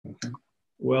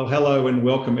Well, hello and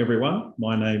welcome everyone.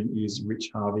 My name is Rich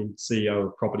Harvey, CEO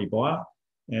of Property Buyer,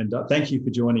 and thank you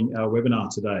for joining our webinar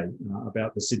today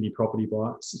about the Sydney property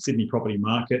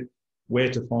market, where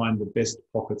to find the best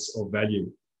pockets of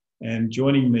value. And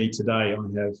joining me today,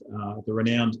 I have the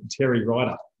renowned Terry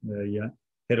Ryder, the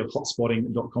head of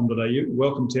hotspotting.com.au.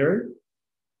 Welcome, Terry.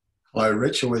 Hello,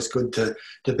 Rich. Always good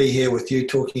to be here with you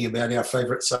talking about our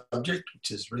favourite subject,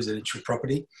 which is residential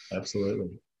property.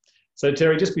 Absolutely. So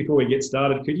Terry, just before we get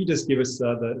started, could you just give us,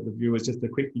 the viewers, just a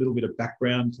quick little bit of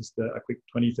background, just a quick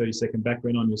 20, 30-second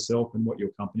background on yourself and what your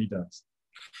company does?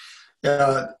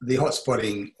 The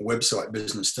Hotspotting website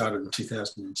business started in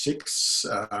 2006,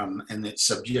 and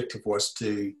its objective was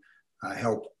to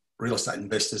help real estate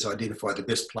investors identify the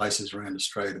best places around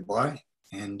Australia to buy.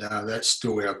 And that's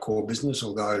still our core business,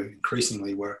 although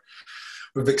increasingly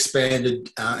we've expanded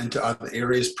into other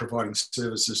areas, providing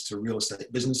services to real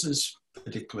estate businesses,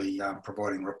 particularly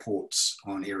providing reports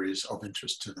on areas of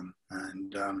interest to them.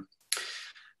 And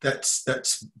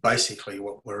that's basically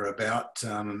what we're about,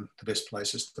 the best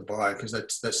places to buy, because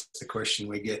that's the question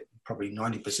we get probably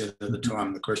 90% of the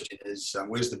time. The question is,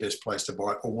 where's the best place to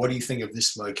buy? Or what do you think of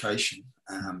this location,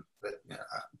 a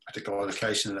particular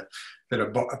location that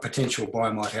a potential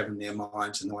buyer might have in their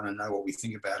minds, and they want to know what we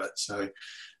think about it. So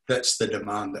that's the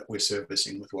demand that we're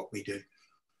servicing with what we do.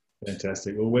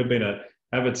 Fantastic. Well, we've been an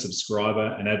avid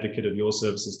subscriber and advocate of your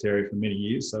services, Terry, for many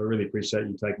years. So I really appreciate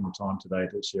you taking the time today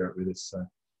to share it with us. So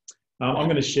I'm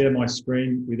going to share my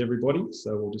screen with everybody.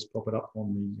 So we'll just pop it up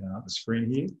on the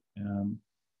screen here.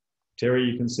 Terry,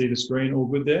 you can see the screen. All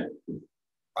good there?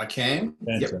 I can.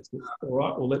 Fantastic. Yep. All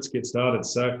right. Well, let's get started.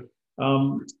 So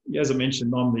as I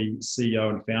mentioned, I'm the CEO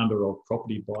and founder of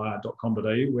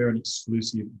propertybuyer.com.au. We're an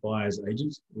exclusive buyer's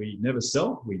agent. We never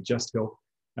sell. We just help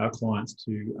our clients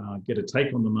to get a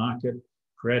take on the market,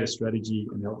 create a strategy,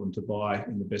 and help them to buy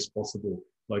in the best possible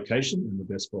location and the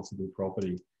best possible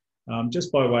property.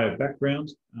 Just by way of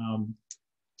background,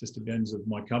 just in terms of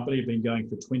my company, I've been going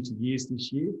for 20 years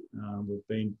this year. We've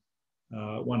been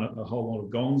won a whole lot of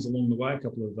gongs along the way, a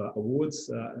couple of awards.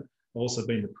 I've also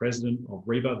been the president of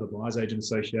REBA, the Buyers Agent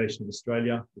Association of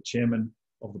Australia, the chairman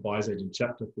of the Buyers Agent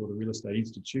chapter for the Real Estate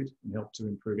Institute, and help to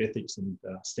improve ethics and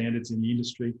standards in the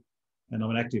industry. And I'm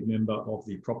an active member of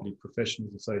the Property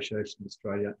Professionals Association of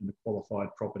Australia and a qualified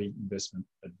property investment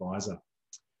advisor.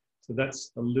 So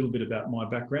that's a little bit about my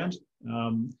background.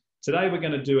 Today we're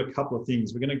going to do a couple of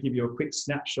things. We're going to give you a quick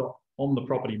snapshot on the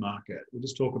property market. We'll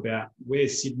just talk about where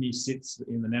Sydney sits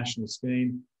in the national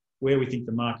scheme, where we think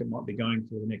the market might be going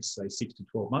for the next, say, 6 to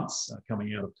 12 months,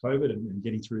 coming out of COVID and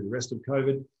getting through the rest of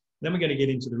COVID. Then we're going to get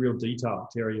into the real detail,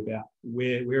 Terry, about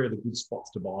where are the good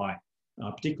spots to buy,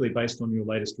 particularly based on your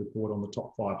latest report on the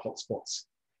top 5 hotspots.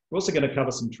 We're also going to cover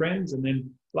some trends, and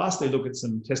then lastly look at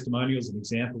some testimonials and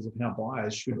examples of how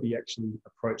buyers should be actually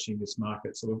approaching this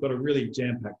market. So we've got a really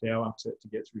jam-packed hour to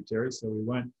get through, Terry, so we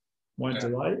won't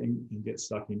delay and get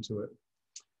stuck into it.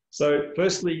 So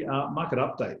firstly, market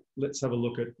update. Let's have a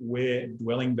look at where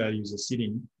dwelling values are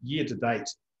sitting year to date.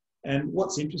 And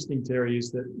what's interesting, Terry,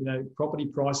 is that property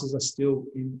prices are still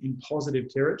in positive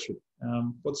territory.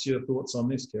 What's your thoughts on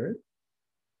this, Terry?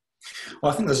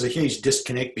 Well, I think there's a huge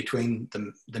disconnect between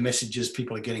the messages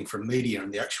people are getting from media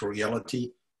and the actual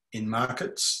reality in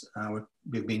markets.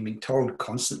 We've been being told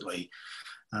constantly,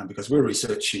 because we're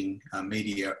researching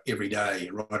media every day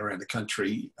right around the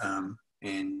country,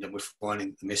 and we're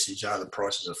finding the message are the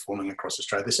prices are falling across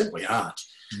Australia. They simply aren't.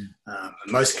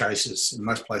 In most cases, in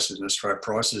most places in Australia,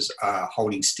 prices are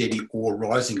holding steady or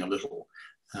rising a little.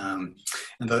 And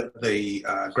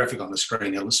the graphic on the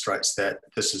screen illustrates that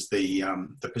this is the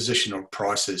position of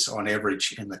prices on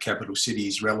average in the capital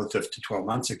cities relative to 12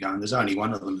 months ago, and there's only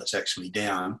one of them that's actually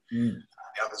down. The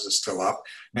others are still up.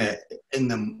 In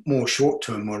the more short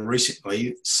term, more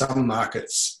recently, some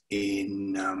markets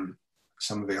in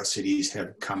some of our cities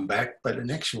have come back, but in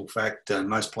actual fact,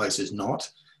 most places not.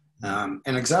 An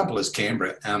example is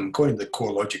Canberra. According to the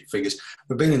CoreLogic figures,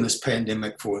 we've been in this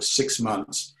pandemic for 6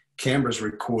 months. Canberra's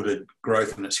recorded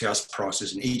growth in its house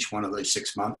prices in each one of those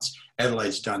 6 months.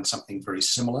 Adelaide's done something very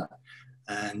similar.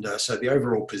 And so the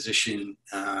overall position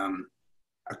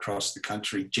across the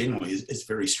country generally is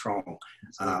very strong,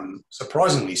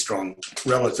 surprisingly strong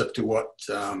relative to what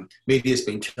media has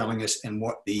been telling us and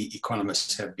what the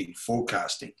economists have been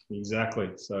forecasting. Exactly.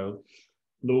 So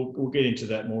we'll get into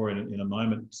that more in a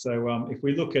moment. So if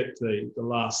we look at the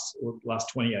last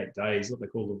 28 days, what they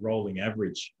call the rolling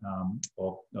average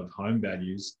of home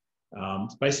values,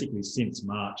 it's basically since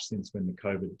March, since when the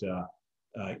COVID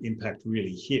impact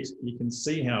really hit. You can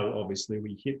see how obviously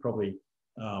we hit probably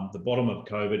The bottom of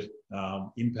COVID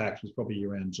impact was probably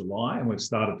around July, and we've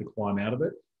started to climb out of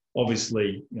it.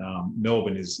 Obviously,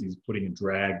 Melbourne is putting a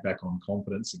drag back on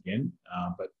confidence again,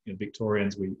 but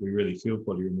Victorians, we really feel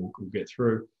for you, and we'll get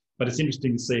through. But it's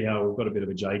interesting to see how we've got a bit of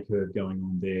a J curve going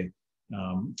on there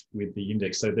with the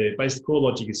index. So their basic core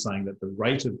logic is saying that the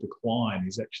rate of decline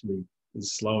is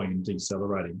slowing and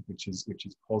decelerating, which is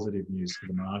positive news for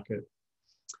the market.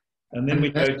 And then we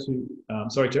go to,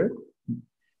 sorry, Terry?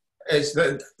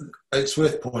 It's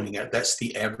worth pointing out that's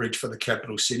the average for the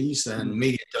capital cities, and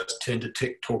media does tend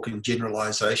to talk in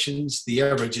generalisations. The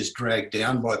average is dragged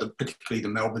down by particularly the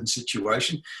Melbourne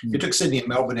situation. If you took Sydney and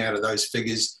Melbourne out of those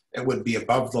figures, it would be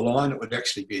above the line. It would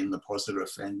actually be in the positive.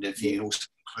 And if you also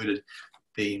included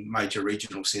the major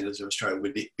regional centres of Australia,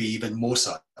 would be even more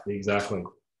so. Exactly.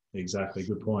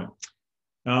 Good point.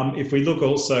 If we look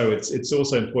also, it's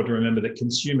also important to remember that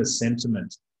consumer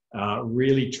sentiment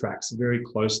really tracks very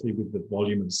closely with the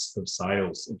volume of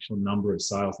sales, actual number of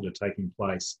sales that are taking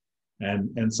place.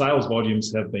 And sales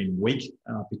volumes have been weak,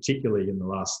 particularly in the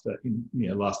last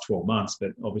 12 months.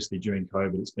 But obviously during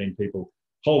COVID, it's been people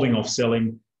holding off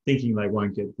selling, thinking they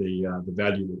won't get the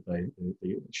value that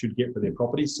they should get for their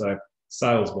properties. So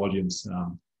sales volumes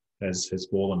has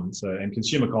fallen. And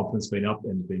consumer confidence has been up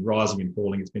and been rising and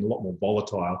falling. It's been a lot more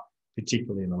volatile,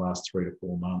 particularly in the last 3 to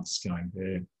 4 months going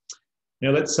there. Now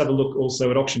let's have a look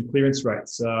also at auction clearance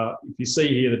rates. If you see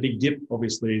here, the big dip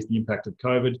obviously is the impact of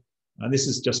COVID. This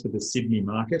is just for the Sydney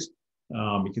market.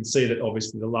 You can see that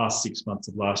obviously the last 6 months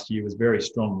of last year was very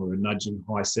strong. We were nudging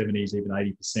high 70s, even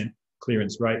 80%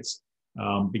 clearance rates.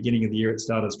 Beginning of the year, it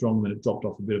started strong, then it dropped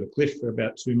off a bit of a cliff for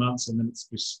about 2 months, and then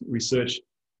it's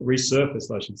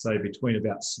resurfaced, I should say, between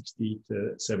about 60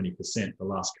 to 70% the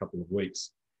last couple of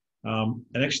weeks. And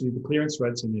actually the clearance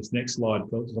rates in this next slide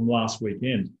from last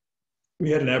weekend, we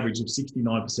had an average of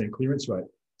 69% clearance rate.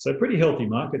 So pretty healthy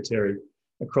market, Terry,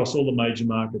 across all the major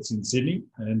markets in Sydney,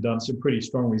 and some pretty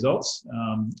strong results.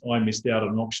 I missed out on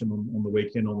an auction on the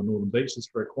weekend on the Northern Beaches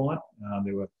for a client.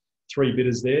 There were 3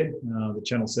 bidders there. The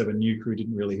Channel 7 new crew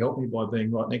didn't really help me by being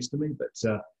right next to me, but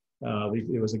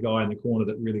there was a guy in the corner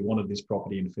that really wanted this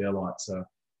property in Fairlight. So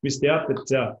missed out, but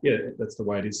yeah, that's the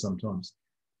way it is sometimes.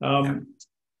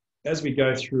 As we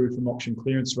go through from auction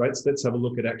clearance rates, let's have a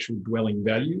look at actual dwelling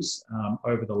values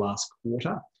over the last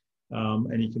quarter.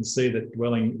 And you can see that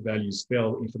dwelling values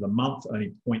fell for the month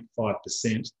only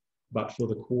 0.5%, but for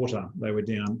the quarter, they were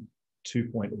down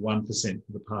 2.1%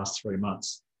 for the past 3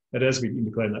 months. But as we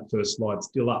indicated in that first slide,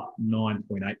 still up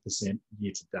 9.8%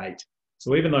 year to date.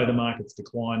 So even though the market's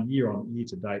declined year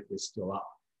to date, we're still up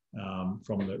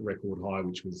from the record high,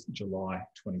 which was July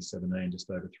 2017,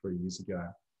 just over 3 years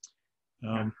ago.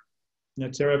 Now,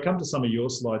 Terry, I'll come to some of your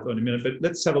slides in a minute, but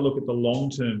let's have a look at the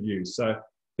long-term view. So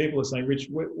people are saying, Rich,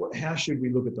 how should we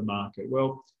look at the market?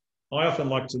 Well, I often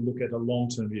like to look at a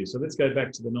long-term view. So let's go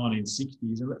back to the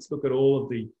 1960s and let's look at all of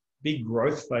the big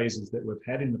growth phases that we've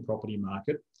had in the property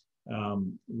market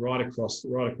right across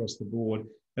the board.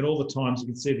 And all the times you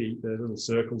can see the little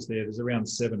circles there. There's around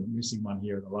 7. I'm missing one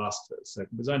here in the last second.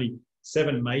 There's only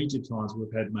 7 major times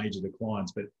we've had major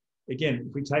declines. But again,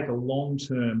 if we take a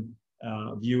long-term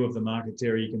view of the market,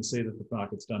 Terry, you can see that the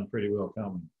market's done pretty well,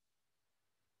 can't we?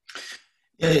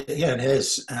 Yeah, it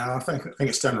has. I think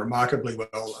it's done remarkably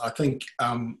well. I think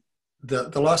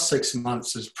the last 6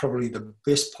 months is probably the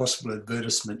best possible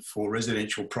advertisement for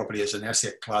residential property as an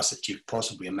asset class that you've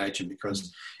possibly imagined,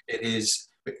 because it is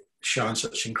shown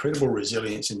such incredible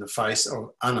resilience in the face of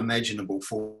unimaginable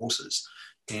forces.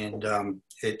 And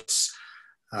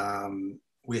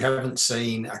we haven't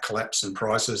seen a collapse in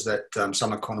prices that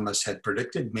some economists had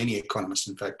predicted. Many economists,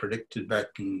 in fact, predicted back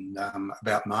in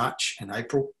about March and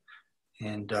April.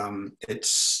 And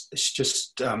it's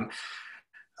just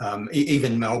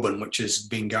even Melbourne, which has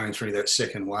been going through that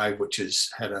second wave, which has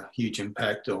had a huge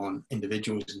impact on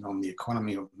individuals and on the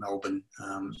economy of Melbourne.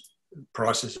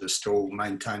 Prices are still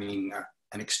maintaining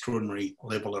an extraordinary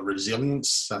level of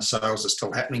resilience. Sales are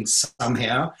still happening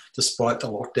somehow, despite the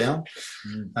lockdown.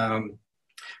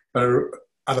 But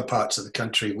other parts of the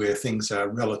country where things are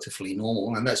relatively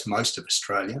normal, and that's most of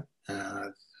Australia,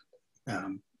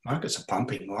 markets are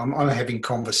pumping. I'm having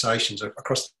conversations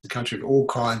across the country with all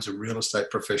kinds of real estate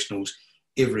professionals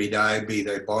every day, be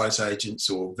they buyers agents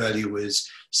or valuers,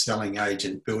 selling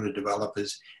agent, builder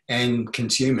developers, and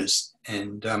consumers.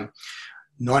 And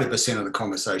 90% of the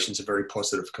conversations are very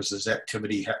positive because there's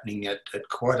activity happening at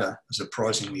quite a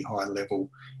surprisingly high level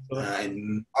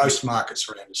in most markets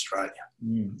around Australia.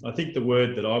 I think the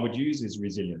word that I would use is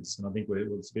resilience. And I think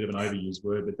it's a bit of an overused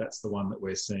word, but that's the one that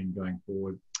we're seeing going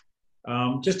forward.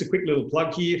 Just a quick little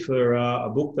plug here for a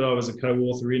book that I was a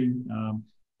co-author in.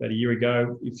 about a year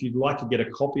ago. If you'd like to get a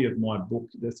copy of my book,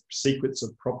 The Secrets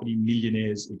of Property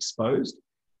Millionaires Exposed,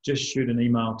 just shoot an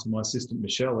email to my assistant,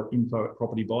 Michelle, at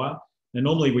info@propertybuyer. And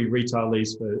normally we retail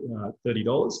these for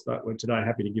 $30, but we're today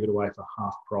happy to give it away for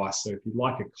half price. So if you'd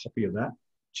like a copy of that,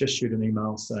 just shoot an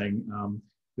email saying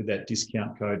with that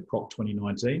discount code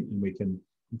PROP2019, and we can,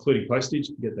 including postage,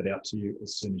 get that out to you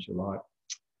as soon as you like.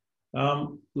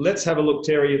 Let's have a look,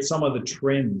 Terry, at some of the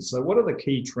trends. So what are the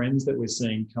key trends that we're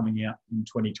seeing coming out in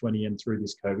 2020 and through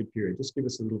this COVID period? Just give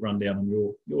us a little rundown on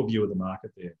your view of the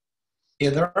market there. Yeah,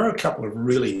 there are a couple of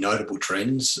really notable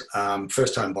trends.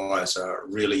 First-time buyers are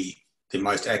really the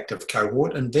most active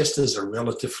cohort. Investors are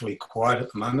relatively quiet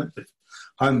at the moment, but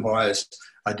home buyers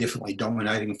are definitely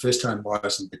dominating, first-time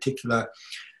buyers in particular.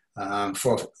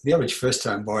 For the average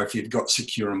first-time buyer, if you've got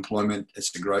secure employment,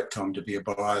 it's a great time to be a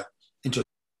buyer. Interest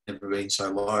has never been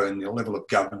so low, and the level of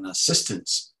government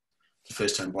assistance to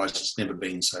first-time buyers has never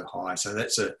been so high. So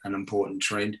that's an important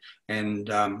trend. And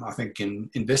I think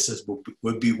investors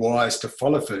would be wise to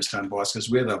follow first-time buyers, because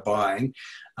where they're buying,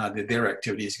 their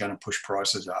activity is going to push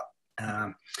prices up.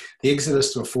 The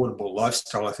exodus to affordable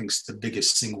lifestyle, I think, is the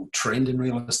biggest single trend in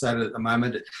real estate at the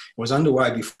moment. It was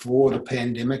underway before the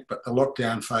pandemic, but the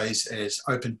lockdown phase has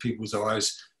opened people's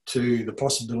eyes to the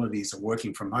possibilities of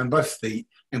working from home, both the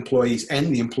employees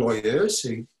and the employers,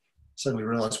 who suddenly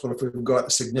realised, well, if we've got a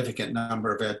significant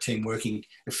number of our team working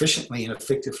efficiently and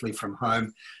effectively from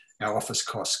home, our office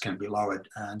costs can be lowered.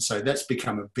 And so that's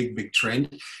become a big, big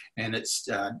trend. And it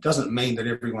doesn't mean that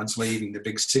everyone's leaving the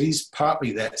big cities.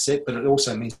 Partly that's it, but it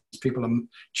also means people are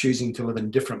choosing to live in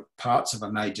different parts of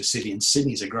a major city. And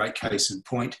Sydney's a great case in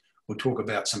point. We'll talk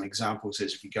about some examples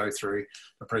as we go through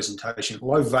the presentation.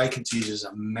 Low vacancies is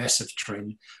a massive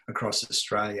trend across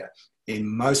Australia. In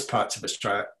most parts of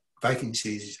Australia,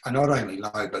 vacancies are not only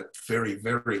low, but very,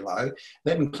 very low.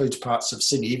 That includes parts of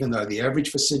Sydney, even though the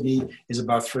average for Sydney is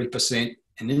above 3%,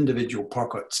 in individual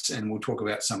pockets, and we'll talk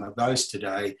about some of those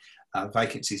today,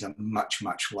 vacancies are much,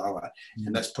 much lower.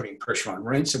 And that's putting pressure on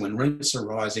rents. And when rents are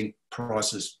rising,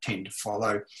 prices tend to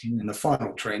follow. And the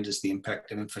final trend is the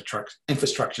impact of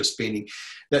infrastructure spending.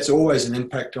 That's always an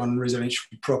impact on residential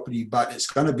property, but it's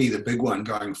going to be the big one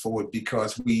going forward,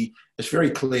 because it's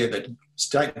very clear that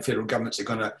state and federal governments are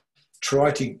going to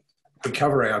try to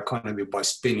recover our economy by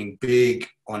spending big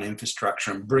on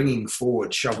infrastructure and bringing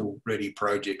forward shovel-ready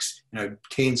projects,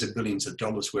 tens of billions of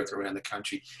dollars worth around the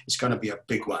country. It's going to be a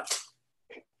big one.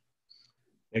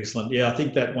 Excellent. Yeah, I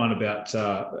think that one about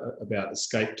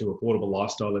escape to affordable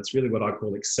lifestyle, that's really what I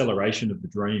call acceleration of the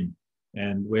dream.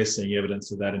 And we're seeing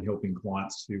evidence of that and helping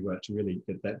clients to really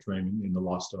get that dream in the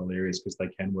lifestyle areas, because they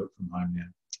can work from home now.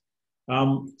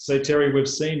 So Terry, we've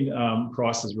seen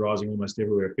prices rising almost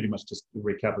everywhere. Pretty much just to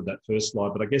recap of that first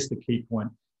slide, but I guess the key point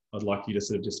I'd like you to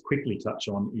sort of just quickly touch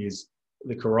on is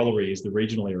the corollary is the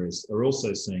regional areas are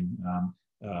also seeing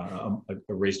a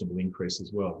reasonable increase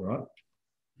as well, right?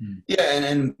 Yeah,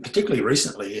 and particularly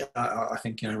recently, I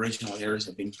think regional areas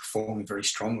have been performing very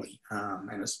strongly,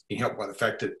 and it's been helped by the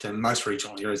fact that in most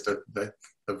regional areas the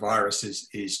virus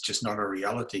is just not a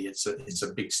reality. It's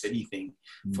a big city thing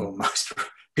for most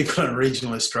people in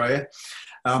regional Australia.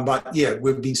 But yeah,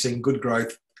 we've been seeing good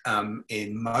growth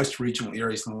in most regional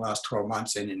areas in the last 12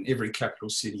 months, and in every capital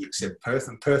city except Perth.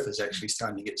 And Perth is actually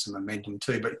starting to get some momentum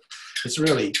too. But it's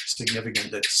really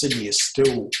significant that Sydney is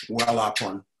still well up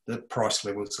on the price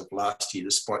levels of last year,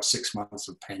 despite 6 months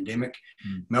of pandemic.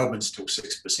 Melbourne's still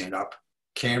 6% up.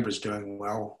 Canberra's doing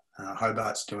well.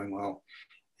 Hobart's doing well.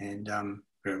 And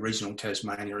regional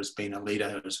Tasmania has been a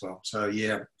leader as well. So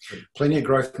yeah, plenty of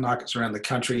growth markets around the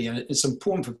country. And it's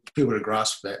important for people to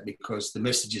grasp that, because the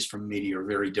messages from media are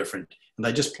very different and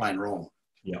they're just plain wrong.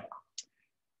 Yeah.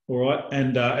 All right.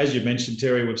 And as you mentioned,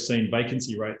 Terry, we've seen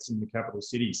vacancy rates in the capital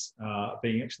cities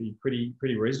being actually pretty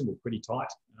reasonable, pretty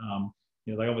tight.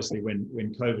 They obviously, when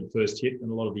COVID first hit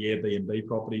and a lot of the Airbnb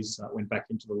properties went back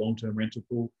into the long-term rental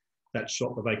pool, that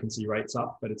shot the vacancy rates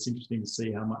up. But it's interesting to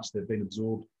see how much they've been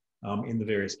absorbed in the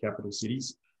various capital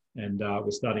cities. And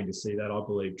we're starting to see that, I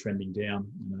believe, trending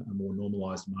down in a more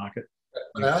normalised market.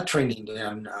 They are trending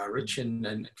down, Rich. And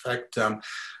in fact,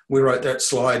 we wrote that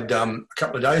slide a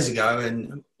couple of days ago,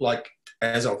 and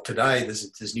as of today,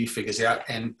 there's new figures out,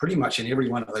 and pretty much in every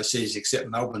one of those cities except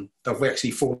Melbourne, they've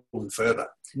actually fallen further.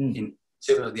 In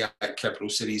 7 of the 8 capital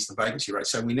cities, the vacancy rate.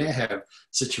 So we now have a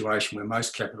situation where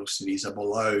most capital cities are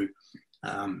below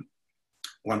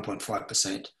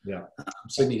 1.5%. Yeah.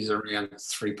 Sydney's around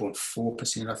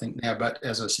 3.4%, I think now. But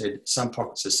as I said, some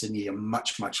pockets of Sydney are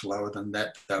much, much lower than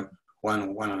that, 1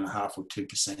 or 1.5 or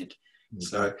 2%.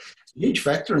 So it's a huge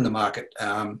factor in the market.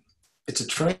 it's a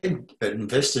trend that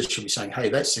investors should be saying, hey,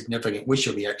 that's significant. We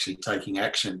should be actually taking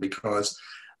action, because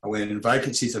when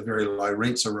vacancies are very low,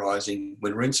 rents are rising.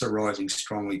 When rents are rising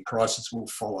strongly, prices will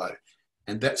follow.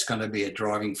 And that's going to be a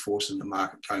driving force in the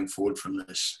market going forward from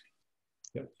this.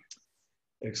 Yep.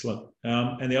 Excellent.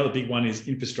 And the other big one is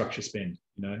infrastructure spend.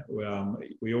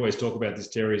 We always talk about this,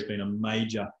 Terry, as being a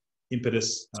major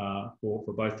impetus for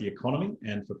both the economy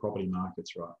and for property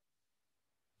markets, right?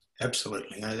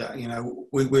 Absolutely.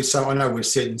 So I know we've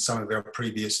said in some of our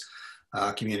previous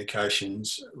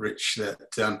communications, Rich,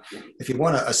 that if you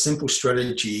want a simple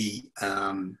strategy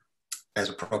as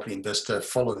a property investor,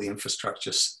 follow the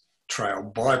infrastructure trail,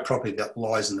 buy property that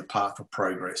lies in the path of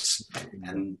progress.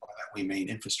 And by that we mean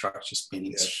infrastructure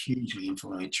spending is hugely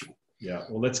influential. Yeah,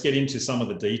 well, let's get into some of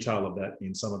the detail of that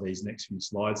in some of these next few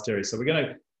slides, Terry. So we're going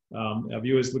to, our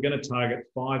viewers, we're going to target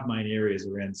 5 main areas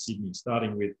around Sydney,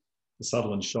 starting with the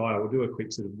Sutherland Shire. We'll do a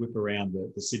quick sort of whip around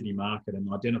the Sydney market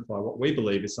and identify what we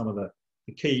believe is some of the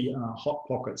key hot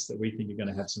pockets that we think are going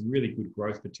to have some really good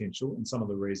growth potential and some of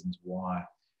the reasons why.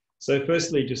 So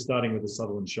firstly, just starting with the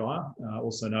Sutherland Shire,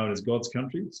 also known as God's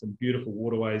Country, some beautiful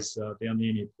waterways down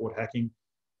there near Port Hacking,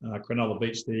 Cronulla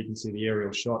Beach there, you can see the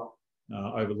aerial shot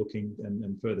overlooking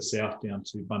and further south down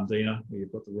to Bundeena, where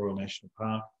you've got the Royal National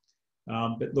Park.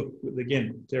 But look,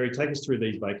 again, Terry, take us through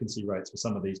these vacancy rates for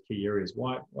some of these key areas.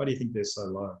 Why do you think they're so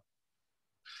low?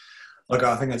 Look,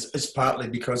 I think it's partly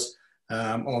because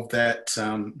of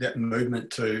that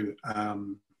movement to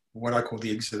what I call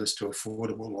the exodus to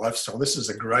affordable lifestyle. This is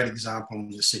a great example in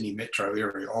the Sydney metro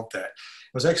area of that.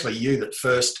 It was actually you that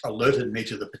first alerted me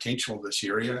to the potential of this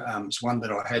area. It's one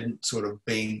that I hadn't sort of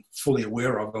been fully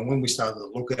aware of. And when we started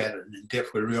to look at it in depth,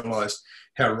 we realised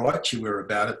how right you were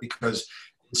about it, because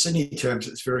in Sydney terms,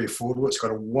 it's very affordable. It's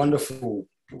got a wonderful,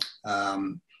 a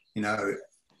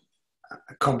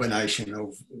combination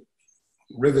of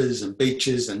rivers and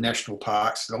beaches and national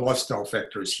parks. The lifestyle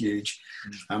factor is huge.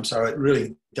 So it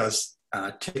really does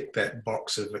tick that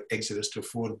box of exodus to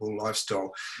affordable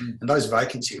lifestyle. And those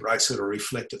vacancy rates sort of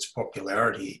reflect its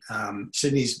popularity.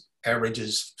 Sydney's average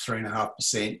is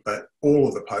 3.5%, but all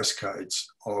of the postcodes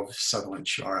of Sutherland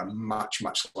Shire are much,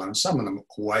 much lower, and some of them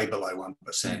are way below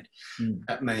 1%.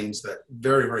 That means that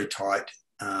very, very tight,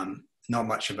 not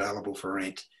much available for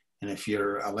rent. And if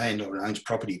you're a landlord who owns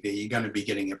property there, you're going to be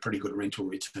getting a pretty good rental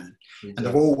return. Exactly. And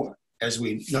of all, as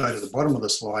we note at the bottom of the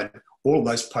slide, all of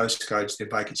those postcodes, their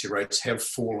vacancy rates have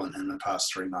fallen in the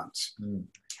past 3 months.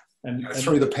 And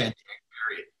through the pandemic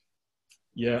period.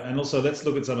 Yeah, and also let's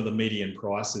look at some of the median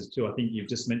prices too. I think you've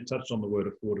just touched on the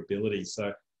word affordability.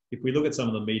 So if we look at some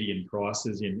of the median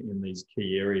prices in these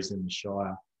key areas in the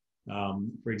Shire,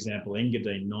 for example,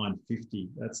 Engadine 950,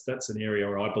 that's an area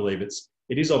where I believe it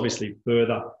is obviously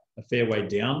a fair way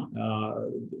down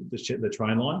the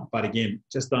train line, but again,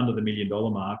 just under the $1 million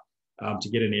mark to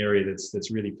get an area that's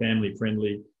really family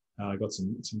friendly, got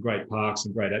some great parks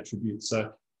and great attributes.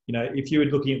 So, if you were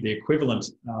looking at the equivalent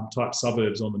type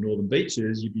suburbs on the northern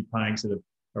beaches, you'd be paying sort of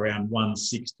around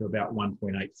 1.6 to about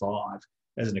 1.85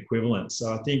 as an equivalent.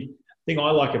 So I think the thing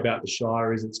I like about the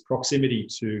Shire is its proximity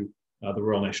to the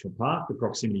Royal National Park, the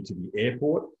proximity to the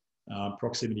airport,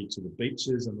 proximity to the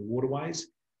beaches and the waterways.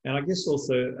 And I guess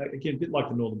also, again, a bit like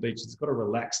the Northern Beaches, it's got a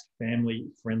relaxed,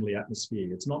 family-friendly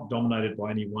atmosphere. It's not dominated by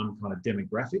any one kind of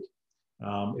demographic.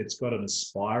 It's got an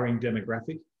aspiring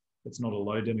demographic. It's not a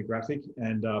low demographic.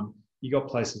 And you got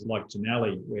places like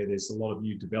Janali, where there's a lot of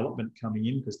new development coming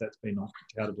in, because that's been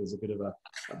touted as a bit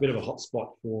of a hot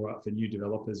spot for new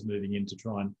developers moving in to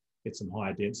try and get some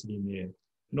higher density in there.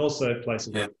 And also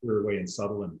places like Kirrawee and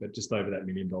Sutherland, but just over that $1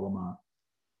 million mark.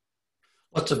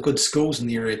 Lots of good schools in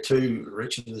the area too,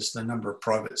 Richard. There's the number of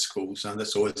private schools, and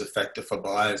that's always a factor for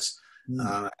buyers.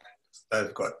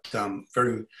 They've got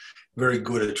very, very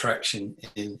good attraction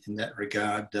in that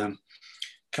regard. A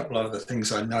couple of other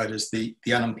things I noticed, the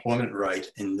unemployment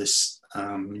rate in this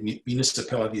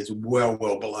municipality is well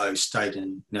below state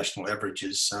and national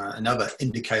averages, another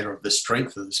indicator of the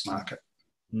strength of this market.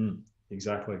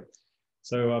 Exactly.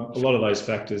 So a lot of those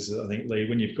factors, I think, Lee,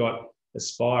 when you've got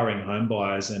aspiring home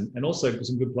buyers and also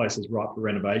some good places ripe for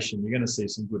renovation, you're going to see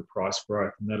some good price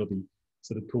growth, and that'll be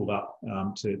sort of pulled up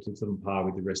to sort of par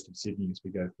with the rest of Sydney as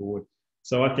we go forward.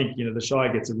 So I think, the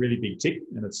Shire gets a really big tick,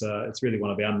 and it's really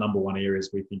one of our number one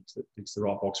areas we think that ticks the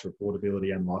right box for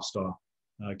affordability and lifestyle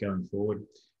going forward.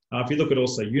 If you look at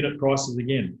also unit prices,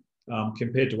 again,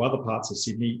 compared to other parts of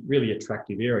Sydney, really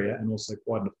attractive area and also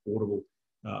quite an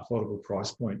affordable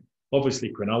price point.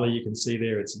 Obviously, Cronulla, you can see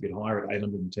there, it's a bit higher at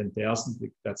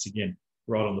 810,000. That's, again,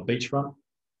 right on the beachfront.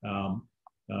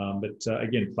 But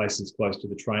again, places close to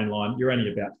the train line. You're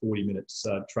only about 40 minutes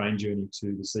train journey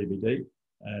to the CBD.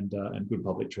 and good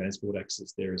public transport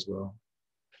access there as well.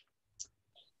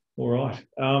 All right.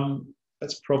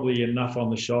 That's probably enough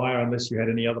on the Shire, unless you had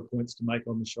any other points to make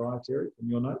on the Shire, Terry, from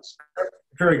your notes.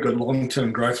 Very good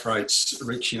long-term growth rates,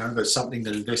 Rich. That's something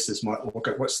that investors might look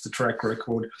at. What's the track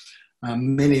record?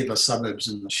 Many of the suburbs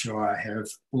in the Shire have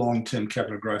long-term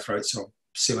capital growth rates of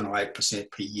 7 or 8%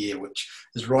 per year, which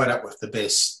is right up with the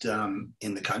best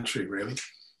in the country, really.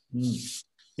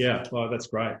 Yeah, well, that's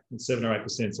great. 7 or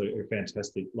 8% is a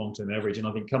fantastic long-term average, and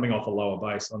I think coming off a lower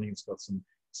base, I think it's got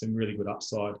some really good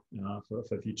upside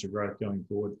for future growth going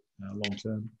forward, long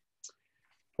term.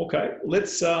 Okay,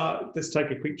 let's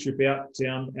take a quick trip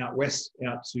out west,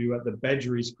 out to the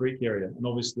Badgerys Creek area, and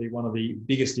obviously one of the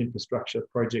biggest infrastructure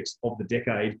projects of the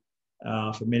decade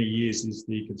for many years is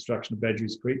the construction of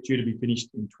Badgerys Creek, due to be finished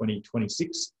in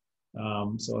 2026.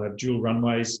 So I have dual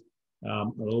runways, a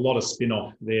lot of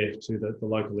spin-off there to the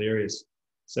local areas.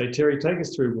 So Terry, take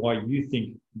us through why you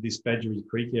think this Badgerys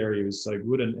Creek area is so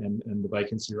good, and the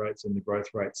vacancy rates and the growth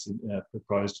rates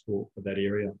proposed for that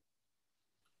area.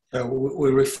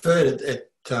 We referred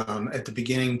at the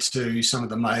beginning to some of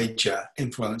the major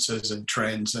influences and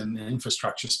trends, and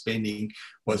infrastructure spending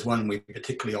was one we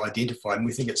particularly identified, and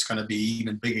we think it's going to be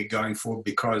even bigger going forward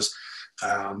because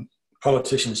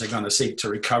politicians are going to seek to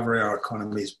recover our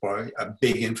economies by a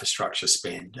big infrastructure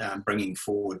spend, bringing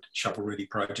forward shovel-ready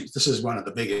projects. This is one of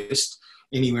the biggest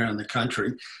anywhere in the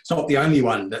country. It's not the only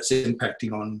one that's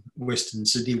impacting on Western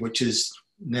Sydney, which is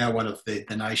now one of the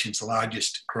nation's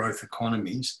largest growth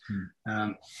economies.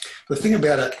 The thing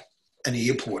about an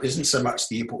airport isn't so much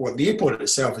the airport. Well, the airport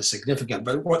itself is significant,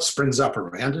 but what springs up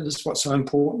around it is what's so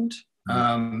important.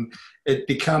 It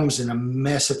becomes in a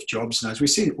massive jobs node. We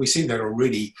see that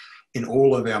already in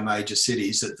all of our major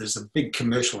cities, that there's a big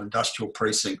commercial industrial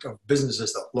precinct of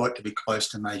businesses that like to be close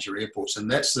to major airports.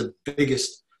 And that's the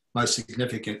biggest, most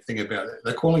significant thing about it.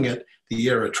 They're calling it the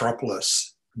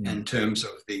Aerotropolis in terms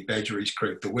of the Badgerys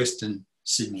Creek, the Western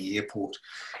Sydney Airport.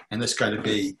 And that's going to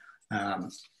be a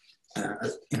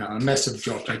massive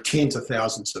job. So tens of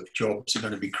thousands of jobs are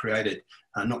going to be created,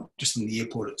 not just in the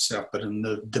airport itself, but in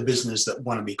the business that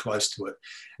want to be close to it.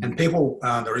 And people,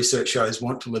 the research shows,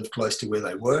 want to live close to where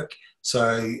they work.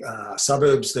 So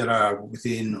suburbs that are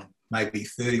within maybe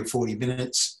 30 or 40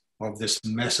 minutes of this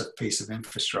massive piece of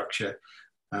infrastructure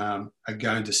are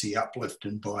going to see uplift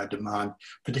in buyer demand,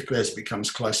 particularly as it becomes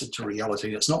closer to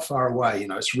reality. It's not far away,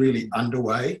 it's really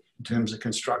underway in terms of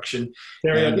construction.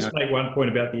 Terry, I'll just make one point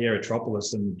about the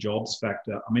Aerotropolis and the jobs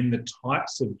factor. I mean, the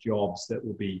types of jobs that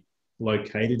will be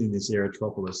located in this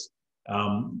Aerotropolis,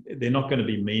 they're not going to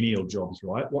be menial jobs,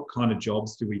 right? What kind of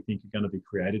jobs do we think are going to be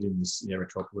created in this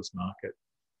Aerotropolis market?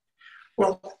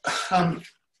 Well,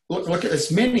 look, it's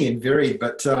many and varied,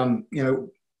 but,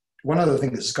 one of the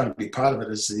things that's going to be part of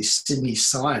it is the Sydney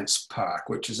Science Park,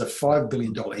 which is a $5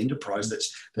 billion enterprise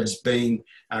that's being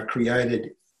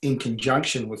created in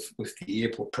conjunction with the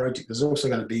airport project. There's also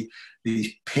going to be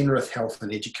the Penrith Health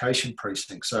and Education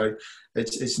Precinct. So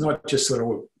it's not just sort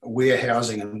of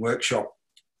warehousing and workshop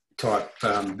type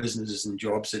businesses and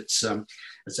jobs. It's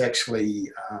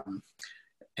actually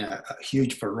a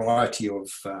huge variety of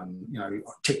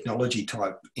technology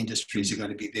type industries are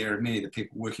going to be there, and many of the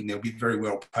people working there will be very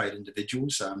well paid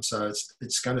individuals. So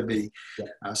it's going to be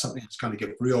something that's going to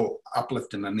give real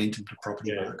uplift and momentum to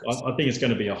property markets. I think it's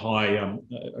going to be a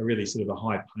really sort of a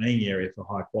high paying area for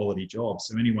high quality jobs.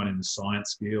 So anyone in the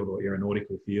science field or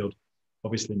aeronautical field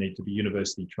obviously need to be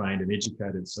university trained and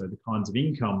educated. So the kinds of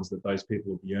incomes that those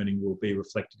people will be earning will be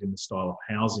reflected in the style of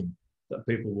housing that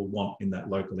people will want in that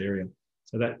local area.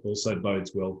 So that also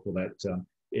bodes well for that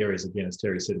areas, again, as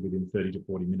Terry said, within 30 to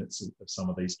 40 minutes of some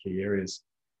of these key areas.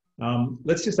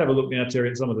 Let's just have a look now, Terry,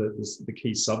 at some of the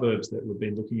key suburbs that we've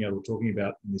been looking at or talking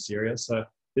about in this area. So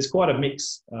there's quite a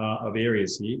mix of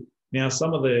areas here. Now,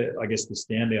 some of the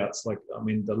standouts,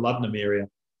 the Luddenham area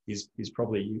is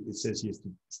probably, it says here,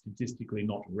 statistically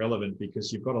not relevant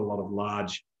because you've got a lot of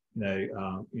large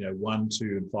 1,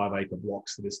 2 and 5 acre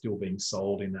blocks that are still being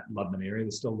sold in that Luddenham area.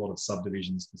 There's still a lot of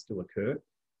subdivisions to still occur.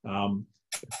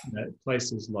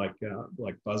 Places like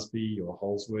Busby or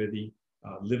Holsworthy,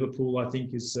 Liverpool, I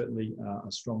think, is certainly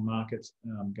a strong market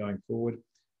going forward.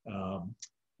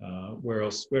 Where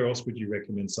else would you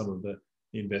recommend some of the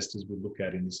investors would look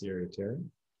at in this area, Terry?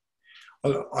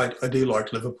 I do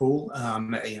like Liverpool.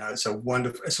 It's a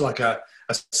wonderful. It's like a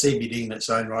CBD in its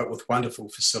own right, with wonderful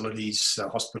facilities,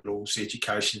 hospitals,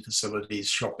 education facilities,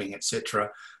 shopping, etc.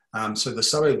 So the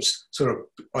suburbs, sort of,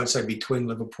 I'd say, between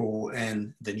Liverpool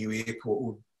and the new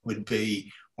airport would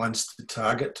be ones to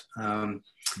target out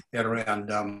around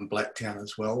Blacktown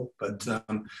as well. But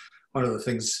one of the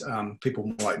things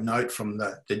people might note from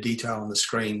the detail on the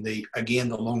screen, the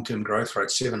long-term growth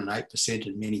rate, 7 and 8%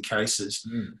 in many cases.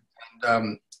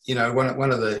 And,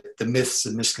 one of the myths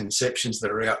and misconceptions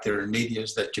that are out there in media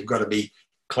is that you've got to be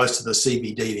close to the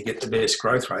CBD to get the best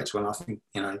growth rates. When I think,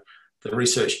 the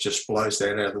research just blows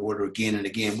that out of the water again and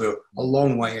again. We're a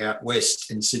long way out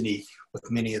west in Sydney with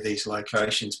many of these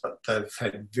locations, but they've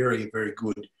had very, very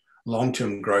good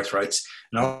long-term growth rates.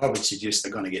 And I would suggest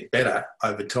they're going to get better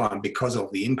over time because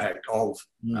of the impact of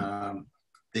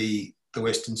the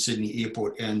Western Sydney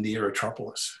Airport and the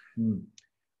Aerotropolis.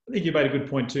 I think you made a good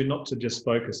point too, not to just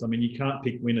focus. I mean, you can't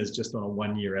pick winners just on a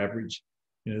one-year average.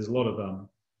 There's a lot of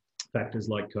factors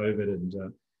like COVID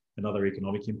and other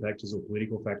economic impactors or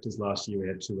political factors. Last year we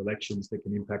had 2 elections that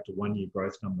can impact a one-year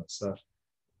growth number. So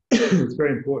it's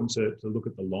very important to look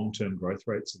at the long-term growth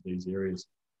rates of these areas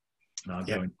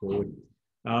going forward.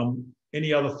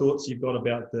 Any other thoughts you've got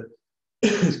about the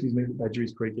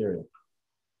Badgerys Creek area?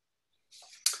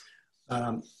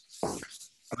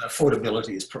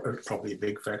 Affordability is probably a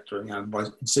big factor. In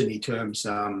Sydney terms,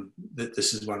 that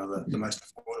this is one of the most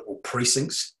affordable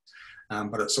precincts,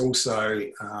 but it's also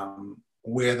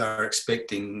where they're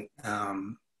expecting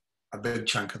a big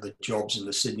chunk of the jobs in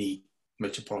the Sydney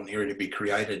metropolitan area to be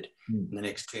created in the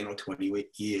next 10 or 20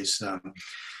 years.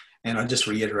 And I just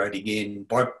reiterate again,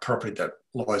 by property that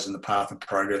lies in the path of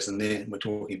progress, and then we're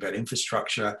talking about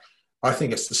infrastructure. I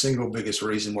think it's the single biggest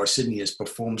reason why Sydney has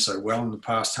performed so well in the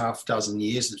past half dozen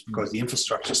years is because the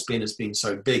infrastructure spend has been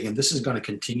so big, and this is going to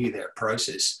continue that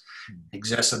process,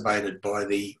 exacerbated by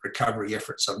the recovery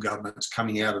efforts of governments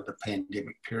coming out of the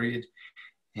pandemic period.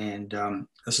 And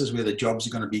this is where the jobs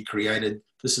are going to be created.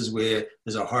 This is where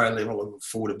there's a higher level of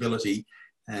affordability.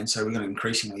 And so we're going to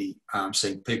increasingly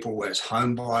see people as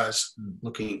home buyers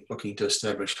looking to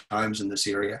establish homes in this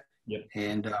area. Yep.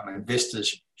 And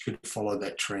investors should follow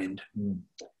that trend.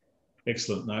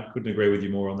 Excellent. No, couldn't agree with you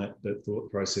more on that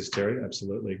thought process, Terry.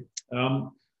 Absolutely.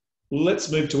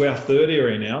 Let's move to our third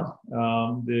area now,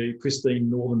 the pristine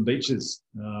northern beaches.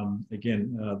 Or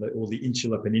the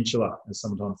Insular Peninsula, as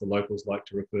sometimes the locals like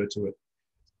to refer to it.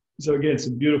 So again,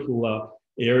 some beautiful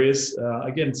areas.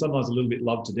 Again, sometimes a little bit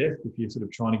loved to death. If you're sort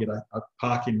of trying to get a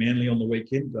park in Manly on the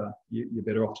weekend, you're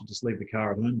better off to just leave the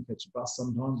car at home and catch a bus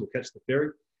sometimes or catch the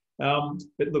ferry.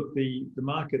 But look, the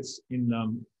markets in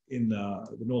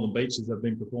the northern beaches have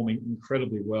been performing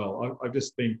incredibly well. I've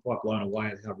just been quite blown away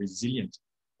at how resilient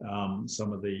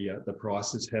some of the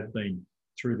prices have been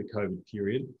through the COVID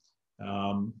period.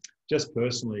 Just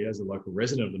personally, as a local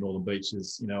resident of the northern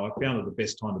beaches, I found that the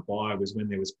best time to buy was when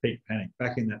there was peak panic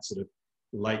back in that sort of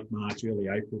late March, early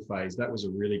April phase. That was a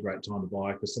really great time to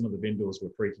buy because some of the vendors were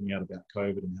freaking out about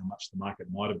COVID and how much the market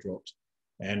might have dropped,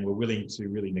 and were willing to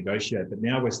really negotiate. But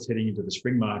now we're heading into the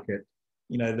spring market.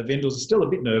 The vendors are still a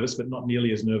bit nervous, but not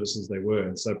nearly as nervous as they were.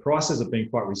 And so prices have been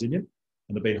quite resilient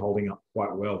and have been holding up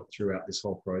quite well throughout this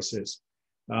whole process.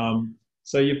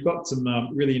 So you've got some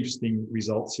really interesting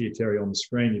results here, Terry, on the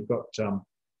screen. You've got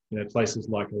places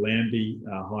like Lambie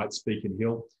Heights, Beacon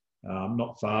Hill,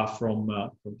 not far from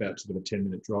about sort of a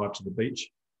 10-minute drive to the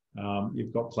beach.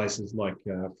 You've got places like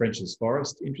French's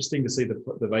Forest. Interesting to see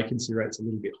the vacancy rate's a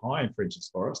little bit high in French's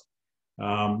Forest,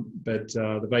 but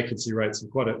the vacancy rates are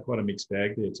quite a mixed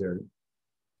bag there, Terry.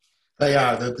 They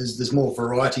are. There's more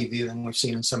variety there than we've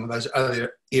seen in some of those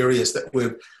other areas that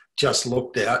we've just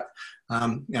looked at.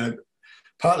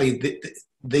 Partly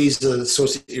these are the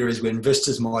sorts of areas where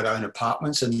investors might own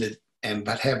apartments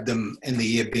but have them in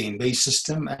the Airbnb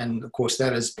system, and of course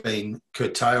that has been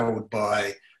curtailed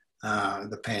by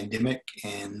the pandemic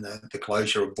and the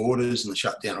closure of borders and the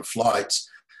shutdown of flights.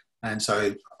 And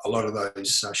so a lot of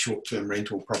those short-term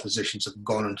rental propositions have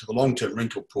gone into the long-term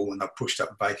rental pool, and they've pushed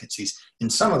up vacancies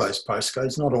in some of those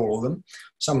postcodes, not all of them.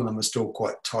 Some of them are still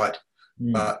quite tight.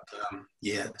 But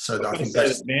so I think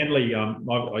that's Manly.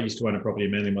 I used to own a property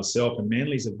in Manly myself, and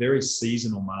Manly's a very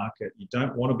seasonal market. You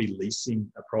don't want to be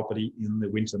leasing a property in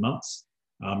the winter months.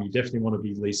 You definitely want to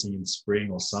be leasing in spring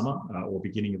or summer or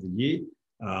beginning of the year,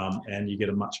 and you get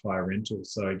a much higher rental.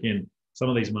 So again, some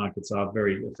of these markets are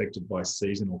very affected by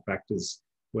seasonal factors,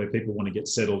 where people want to get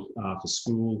settled for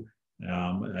school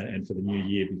and for the new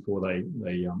year before they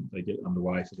get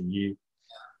underway for the year.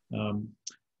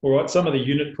 All right, some of the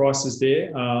unit prices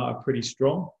there are pretty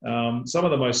strong. Some of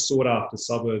the most sought after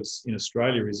suburbs in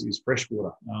Australia is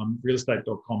Freshwater.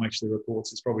 Realestate.com actually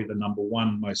reports it's probably the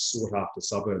 #1 most sought after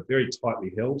suburb, very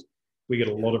tightly held. We get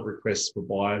a lot of requests for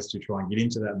buyers to try and get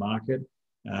into that market.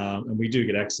 And we do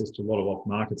get access to a lot of off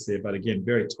markets there, but again,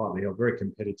 very tightly held, very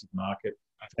competitive market.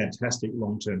 fantastic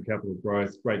long-term capital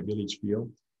growth, great village feel.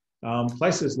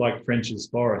 Places like French's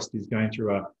Forest is going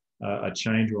through a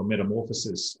change or a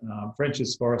metamorphosis.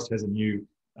 French's Forest has a new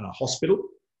hospital,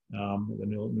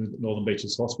 the Northern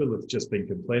Beaches Hospital. It's just been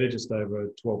completed just over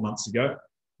 12 months ago.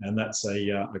 And that's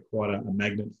quite a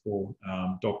magnet for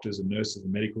doctors and nurses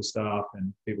and medical staff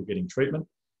and people getting treatment.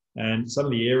 And some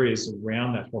of the areas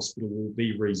around that hospital will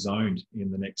be rezoned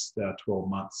in the next 12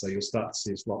 months. So you'll start to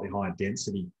see a slightly higher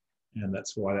density. And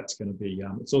that's why that's going to be,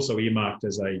 it's also earmarked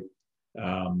as an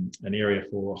area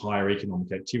for higher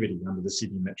economic activity under the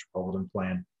Sydney Metropolitan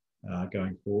Plan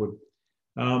going forward.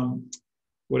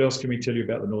 What else can we tell you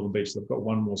about the Northern Beaches? I've got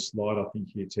one more slide, I think,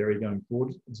 here, Terry, going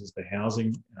forward. This is the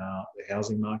housing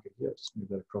market here. Just move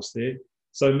that across there.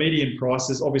 So median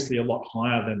prices, obviously a lot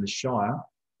higher than the Shire,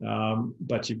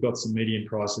 but you've got some median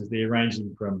prices there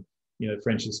ranging from,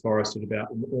 French's Forest at about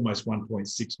almost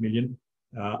 1.6 million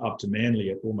up to Manly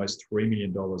at almost $3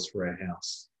 million for our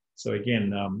house. So again,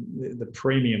 the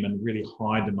premium and really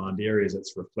high demand areas,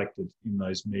 that's reflected in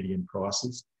those median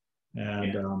prices.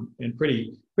 And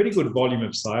pretty good volume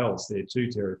of sales there too,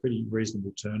 Terry. Pretty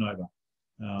reasonable turnover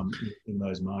in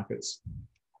those markets.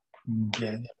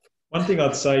 Yeah. One thing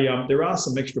I'd say, there are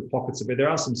some extra pockets of it. There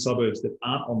are some suburbs that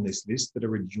aren't on this list that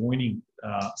are adjoining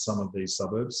some of these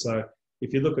suburbs. So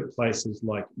if you look at places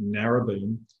like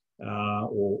Narrabeen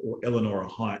or Elanora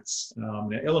Heights, now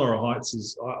Elanora Heights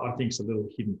is, I think, is a little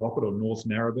hidden pocket, or North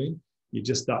Narrabeen. You're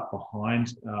just up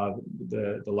behind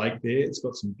the lake there. It's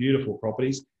got some beautiful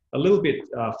properties. A little bit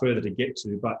further to get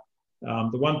to, but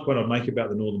the one point I'd make about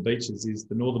the Northern Beaches is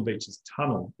the Northern Beaches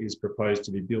Tunnel is proposed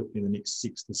to be built in the next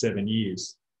 6 to 7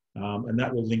 years. And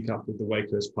that will link up with the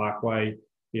Wakehurst Parkway,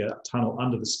 the tunnel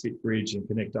under the Spit Bridge, and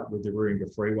connect up with the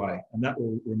Warringah Freeway. And that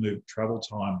will remove travel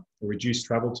time, or reduce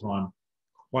travel time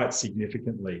quite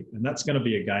significantly. And that's going to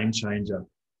be a game changer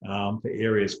for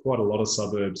areas, quite a lot of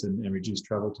suburbs, and reduce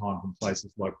travel time from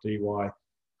places like Dee Why,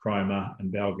 Cromer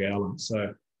and Balgowland.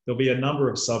 So there'll be a number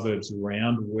of suburbs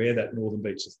around where that Northern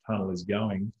Beaches Tunnel is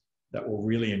going that will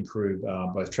really improve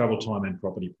both travel time and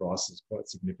property prices quite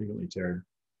significantly, Terry.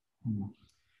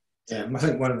 Yeah, I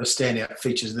think one of the standout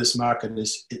features of this market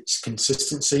is its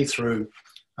consistency through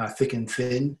thick and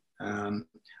thin.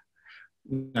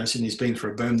 Sydney's been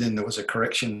through a boom, then there was a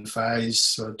correction phase,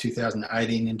 sort of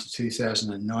 2018 into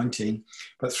 2019.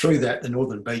 But through that, the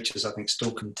Northern Beaches, I think,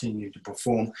 still continue to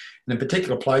perform. And in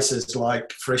particular, places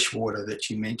like Freshwater that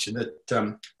you mentioned,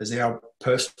 that is our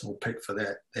personal pick for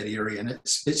that area. And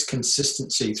its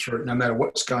consistency through, no matter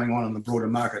what's going on in the broader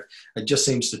market, it just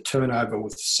seems to turn over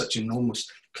with such enormous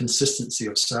consistency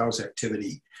of sales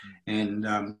activity. And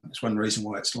it's one reason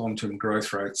why its long-term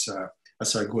growth rates are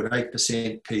so good,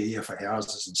 8% per year for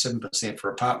houses and 7%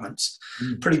 for apartments.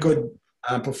 Pretty good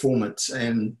performance,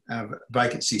 and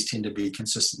vacancies tend to be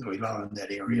consistently low in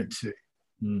that area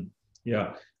too.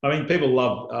 Yeah, I mean, people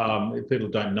love, if people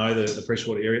don't know the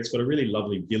Freshwater area, it's got a really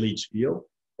lovely village feel.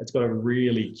 It's got a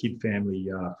really kid-family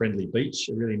friendly beach,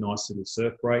 a really nice little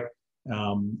surf break.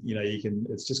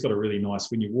 It's just got a really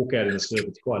nice, when you walk out in the surf,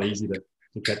 it's quite easy to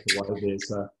catch the wave there.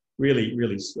 So really,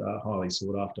 really highly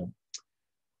sought after.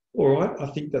 All right, I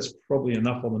think that's probably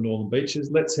enough on the Northern Beaches.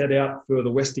 Let's head out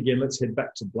further west again. Let's head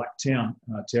back to Blacktown,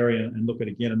 Terry, and look at,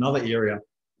 again, another area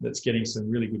that's getting some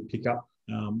really good pickup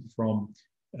from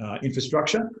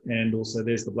infrastructure. And also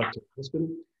there's the Blacktown Hospital,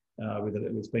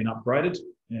 it's been upgraded.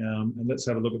 And let's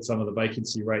have a look at some of the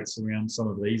vacancy rates around some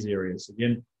of these areas.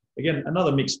 Again,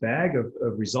 another mixed bag of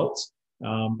results,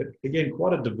 but again,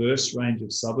 quite a diverse range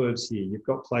of suburbs here. You've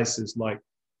got places like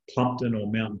Plumpton or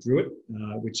Mount Druitt,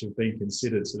 which have been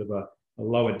considered sort of a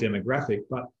lower demographic,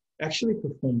 but actually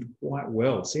performed quite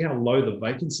well. See how low the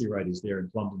vacancy rate is there in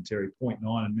Plumpton, Terry, 0.9,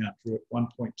 and Mount Druitt,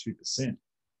 1.2%.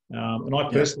 And I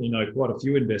personally know quite a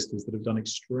few investors that have done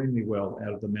extremely well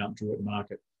out of the Mount Druitt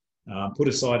market. Put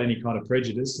aside any kind of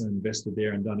prejudice and invested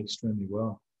there and done extremely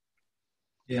well.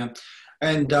 Yeah,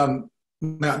 and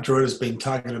Mount Druitt has been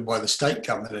targeted by the state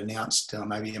government, announced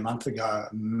maybe a month ago,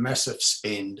 a massive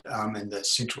spend in the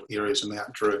central areas of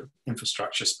Mount Druitt,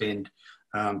 infrastructure spend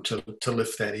to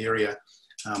lift that area,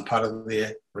 part of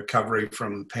their recovery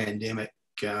from pandemic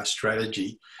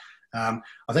strategy. I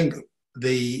think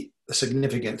the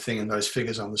significant thing in those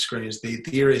figures on the screen is the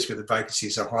areas where the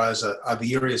vacancies are high are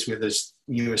the areas where there's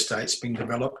new estates being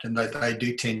developed, and they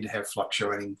do tend to have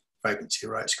fluctuating vacancy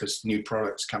rates because new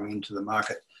products coming into the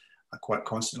market are quite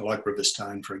constant, like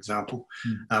Riverstone, for example.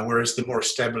 Whereas the more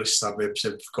established suburbs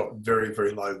have got very,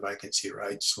 very low vacancy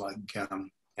rates, like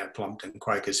Plumpton,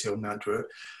 Quakers Hill, Mount Druitt,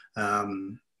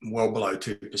 well below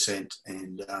 2%.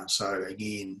 And so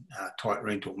again, tight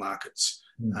rental markets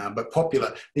But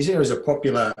popular, these areas are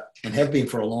popular and have been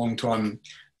for a long time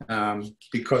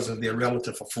because of their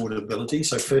relative affordability.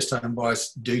 So first home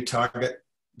buyers do target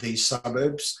these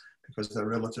suburbs because they're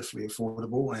relatively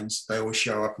affordable, and they always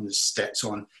show up in the stats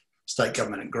on state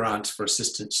government grants for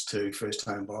assistance to first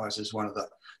home buyers as one of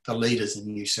the leaders in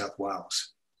New South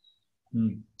Wales.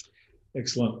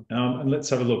 Excellent. And let's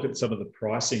have a look at some of the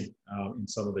pricing in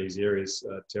some of these areas,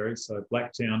 Terry. So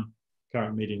Blacktown,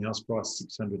 current median house price,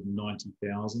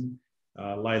 690,000.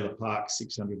 Layla Park,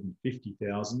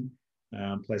 650,000.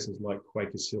 Places like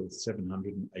Quakers Hill,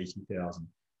 780,000.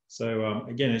 So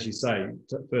again, as you say,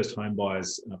 first home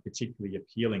buyers are particularly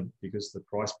appealing because of the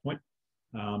price point,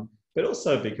 but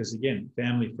also because, again,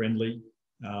 family friendly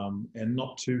and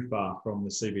not too far from the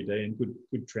CBD and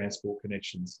good transport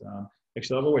connections.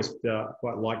 Actually, I've always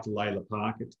quite liked Layla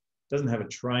Park. It doesn't have a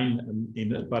train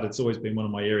in it, but it's always been one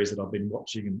of my areas that I've been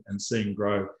watching and seeing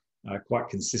grow quite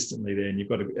consistently there. And you've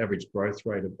got an average growth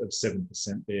rate of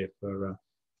 7% there for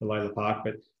Layla Park.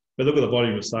 But look at the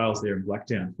volume of sales there in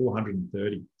Blacktown,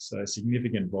 430. So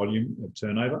significant volume of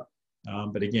turnover.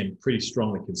 But again, pretty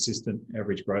strongly consistent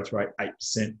average growth rate,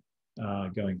 8%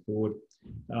 going forward.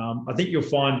 I think you'll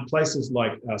find places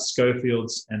like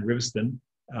Schofields and Riverstone,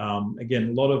 again,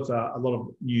 a lot of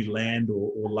new land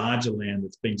or larger land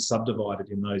that's being subdivided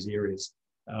in those areas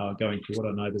going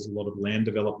forward. I know there's a lot of land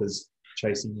developers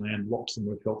chasing land lots, and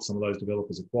we've helped some of those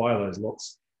developers acquire those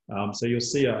lots. So you'll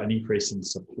see an increase in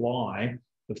supply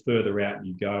the further out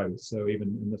you go. So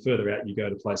even the further out you go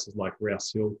to places like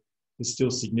Rouse Hill, there's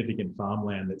still significant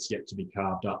farmland that's yet to be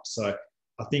carved up. So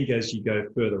I think as you go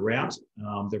further out,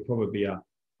 there'll probably be a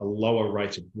lower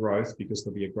rate of growth because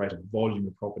there'll be a greater volume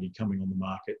of property coming on the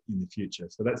market in the future.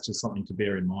 So that's just something to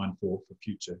bear in mind for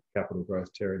future capital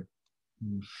growth, Terry.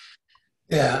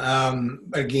 Yeah,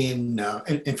 again,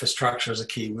 infrastructure is a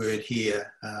key word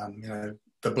here.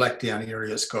 The Blacktown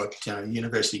area's got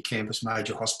university campus,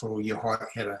 major hospital. You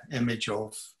had an image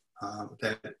of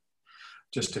that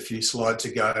just a few slides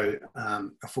ago,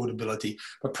 affordability.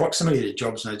 But proximity to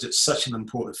jobs nodes, it's such an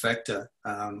important factor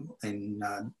in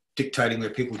dictating where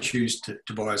people choose to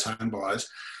buy as home buyers.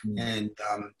 And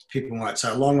people might say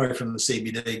a long way from the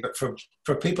CBD, but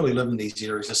for people who live in these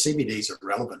areas, the CBDs are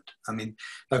relevant. I mean,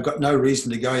 they've got no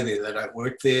reason to go there. They don't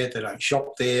work there. They don't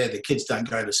shop there. The kids don't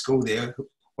go to school there.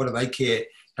 What do they care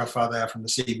how far they are from the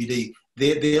CBD?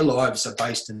 Their lives are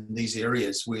based in these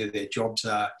areas where their jobs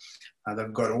are.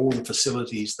 They've got all the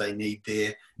facilities they need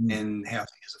there, and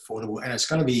housing is affordable. And it's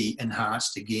going to be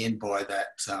enhanced again by that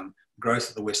growth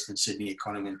of the Western Sydney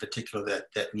economy, in particular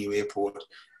that new airport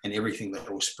and everything that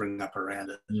will spring up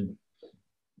around it.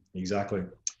 Exactly.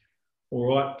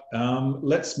 All right,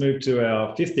 let's move to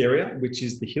our fifth area, which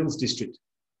is the Hills District.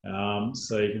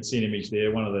 So you can see an image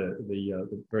there, one of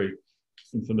the very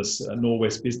infamous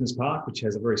Norwest Business Park, which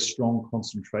has a very strong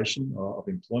concentration of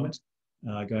employment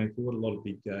going forward. A lot of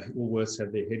big Woolworths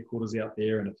have their headquarters out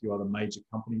there, and a few other major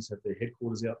companies have their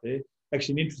headquarters out there.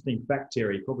 Actually, an interesting fact,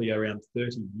 Terry, probably around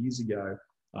 30 years ago,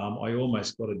 I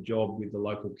almost got a job with the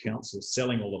local council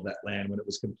selling all of that land when it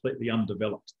was completely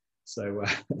undeveloped. So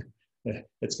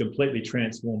it's completely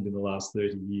transformed in the last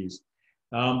 30 years.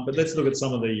 But let's look at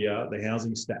some of the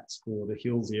housing stats for the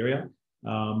Hills area.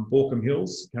 Borkham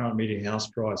Hills, current median house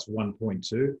price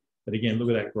 1.2. But again, look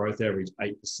at that growth average,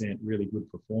 8%, really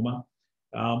good performer.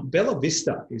 Bella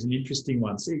Vista is an interesting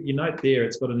one. See, you note there,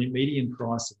 it's got a median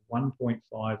price of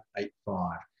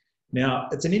 1.585. Now,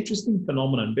 it's an interesting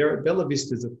phenomenon. Bella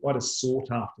Vista is quite a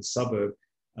sought-after suburb,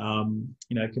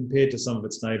 compared to some of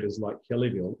its neighbours like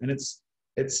Kellyville. And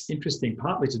it's interesting,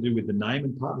 partly to do with the name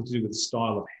and partly to do with the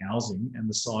style of housing and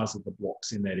the size of the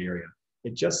blocks in that area.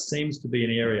 It just seems to be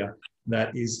an area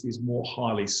that is more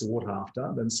highly sought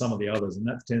after than some of the others, and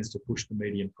that tends to push the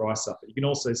median price up. But you can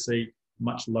also see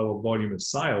much lower volume of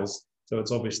sales, so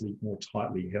it's obviously more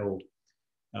tightly held.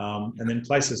 And then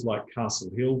places like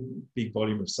Castle Hill, big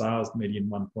volume of sales, median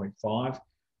 1.5.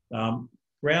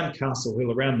 Around Castle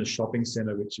Hill, around the shopping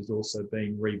centre, which is also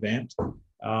being revamped,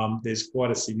 there's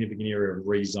quite a significant area of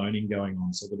rezoning going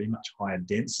on, so there'll be much higher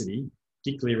density,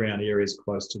 particularly around areas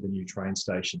close to the new train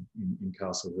station in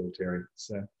Castle Hill, Terry.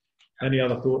 So any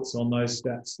other thoughts on those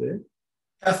stats there?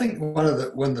 I think one of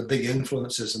the big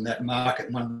influences in that market,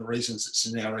 one of the reasons it's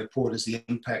in our report, is the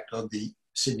impact of the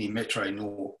Sydney Metro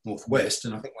Northwest.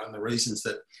 And I think one of the reasons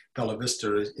that Bella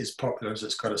Vista is popular is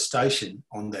it's got a station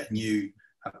on that new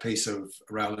piece of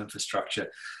rail infrastructure.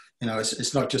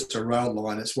 It's not just a rail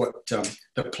line, it's what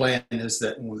the plan is,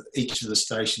 that with each of the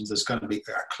stations there's going to be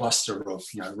a cluster of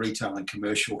retail and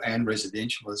commercial and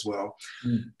residential as well.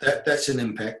 That's an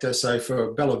impactor. So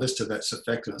for Bella Vista, that's a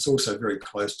factor. It's also very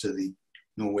close to the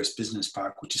Norwest Business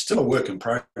Park, which is still a work in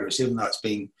progress, even though it's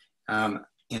been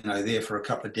there for a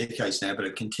couple of decades now, but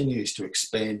it continues to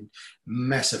expand.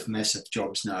 Massive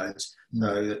jobs nodes.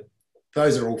 So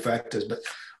those are all factors. But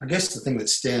I guess the thing that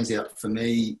stands out for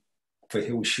me for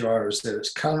Hillshire is that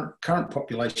its current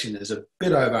population is a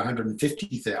bit over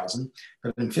 150,000,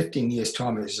 but in 15 years'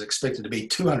 time it's expected to be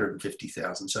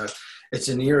 250,000. So it's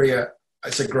an area,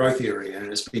 it's a growth area,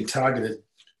 and it's been targeted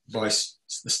by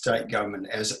the state government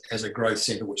as a growth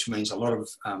centre, which means a lot of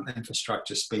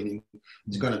infrastructure spending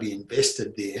is going to be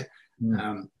invested there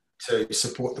to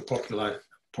support the population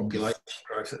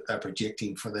growth that they're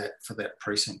projecting for that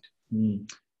precinct.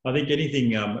 I think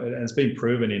anything, and it's been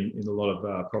proven in a lot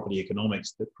of property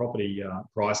economics, that property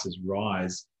prices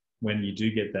rise when you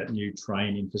do get that new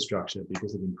train infrastructure,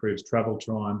 because it improves travel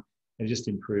time. It just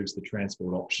improves the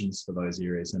transport options for those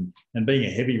areas. And being a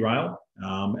heavy rail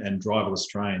and driverless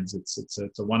trains, it's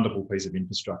a wonderful piece of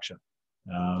infrastructure.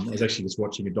 I was actually just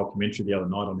watching a documentary the other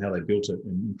night on how they built it,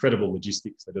 and incredible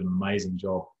logistics. They did an amazing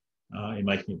job in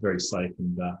making it very safe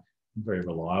and very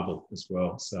reliable as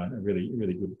well. So a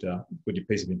really good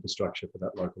piece of infrastructure for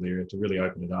that local area to really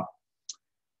open it up.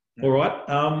 All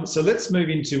right, so let's move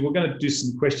into, we're going to do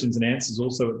some questions and answers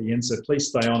also at the end, so please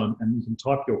stay on and you can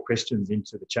type your questions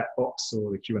into the chat box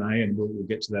or the Q&A, and we'll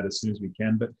get to that as soon as we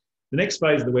can. But the next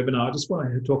phase of the webinar, I just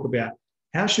want to talk about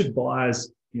how should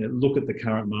buyers look at the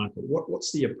current market.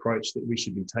 What's the approach that we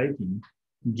should be taking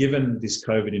given this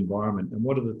COVID environment, and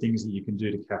what are the things that you can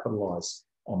do to capitalise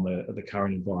on the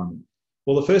current environment?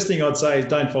 Well, the first thing I'd say is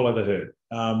don't follow the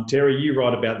herd. Terry, you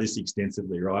write about this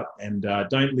extensively, right? And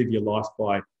don't live your life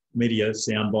by media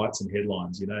sound bites and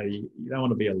headlines. You don't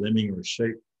want to be a lemming or a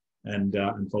sheep and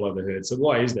follow the herd. So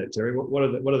why is that, Terry? What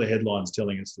are the headlines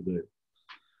telling us to do?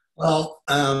 Well,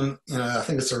 I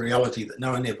think it's a reality that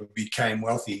no one ever became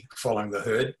wealthy following the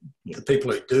herd. Yeah. The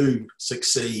people who do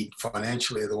succeed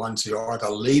financially are the ones who either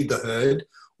lead the herd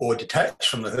or detach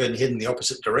from the herd and head in the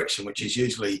opposite direction, which is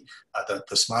usually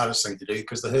the smartest thing to do,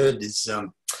 because the herd is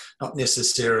not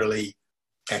necessarily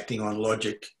acting on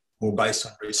logic or based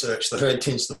on research. The herd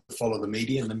tends to follow the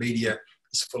media, and the media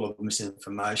is full of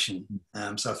misinformation.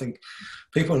 So I think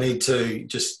people need to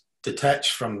just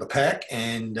detach from the pack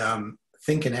and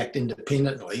think and act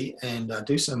independently and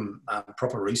do some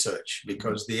proper research,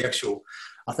 because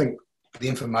I think the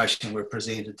information we've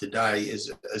presented today is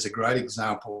a great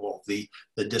example of the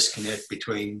disconnect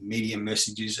between media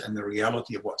messages and the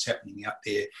reality of what's happening out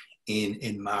there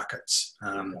in markets.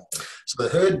 So the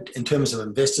herd, in terms of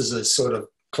investors, is sort of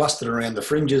clustered around the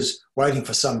fringes, waiting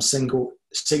for some signal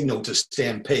to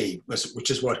stampede,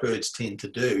 which is what herds tend to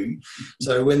do.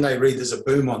 So when they read there's a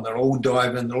boom on, they'll all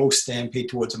dive in, they'll all stampede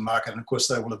towards a market, and of course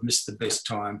they will have missed the best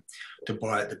time to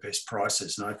buy at the best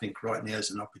prices. And I think right now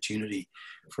is an opportunity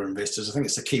for investors. I think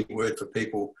it's the key word for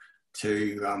people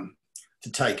to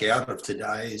take out of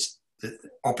today is that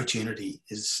opportunity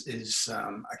is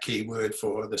a key word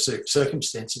for the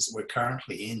circumstances that we're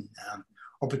currently in.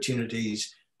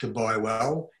 Opportunities to buy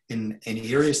well in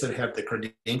areas that have the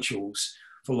credentials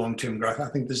for long-term growth. I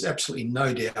think there's absolutely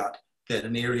no doubt that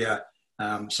an area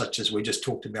such as we just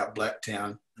talked about,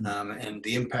 Blacktown, and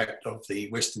the impact of the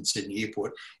Western Sydney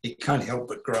Airport, it can't help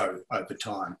but grow over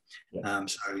time. Yeah.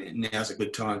 So now's a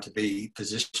good time to be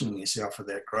positioning yourself for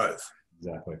that growth.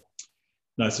 Exactly.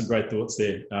 No, some great thoughts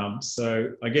there.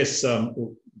 So I guess,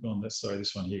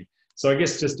 this one here. So I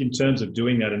guess just in terms of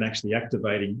doing that and actually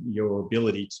activating your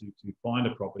ability to find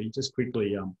a property, just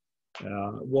quickly,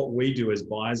 what we do as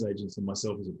buyers agents, and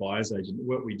myself as a buyer's agent,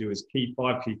 what we do is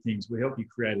five key things. We help you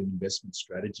create an investment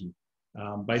strategy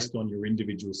based on your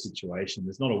individual situation.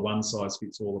 There's not a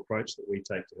one-size-fits-all approach that we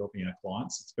take to helping our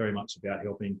clients. It's very much about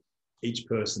helping each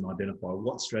person identify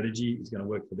what strategy is going to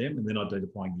work for them, and then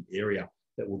identifying the area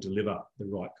that will deliver the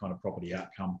right kind of property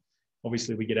outcome.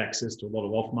 Obviously, we get access to a lot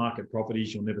of off-market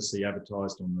properties you'll never see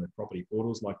advertised on the property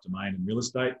portals like Domain and Real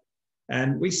Estate.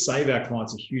 And we save our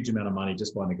clients a huge amount of money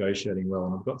just by negotiating well.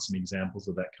 And I've got some examples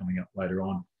of that coming up later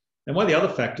on. And one of the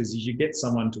other factors is you get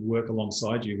someone to work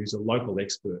alongside you who's a local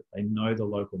expert. They know the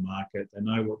local market. They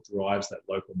know what drives that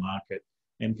local market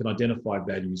and can identify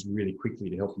values really quickly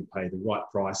to help you pay the right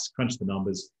price, crunch the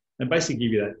numbers, and basically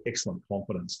give you that excellent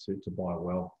confidence to buy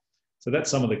well. So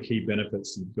that's some of the key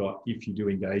benefits you've got if you do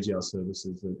engage our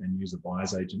services and use a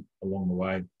buyer's agent along the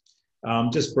way.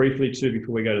 Just briefly too,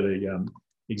 before we go to the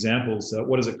examples,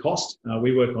 what does it cost?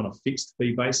 We work on a fixed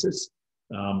fee basis.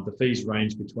 The fees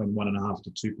range between 1.5%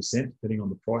 to 2%, depending on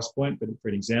the price point. But for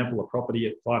an example, a property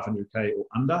at 500K or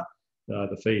under,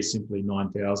 the fee is simply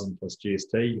 9,000 plus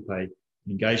GST. You pay an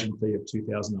engagement fee of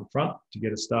 2,000 up front to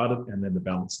get it started, and then the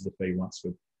balance of the fee once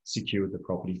we've secured the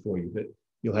property for you. But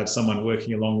You'll have someone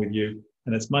working along with you,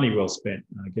 and it's money well spent,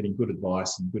 getting good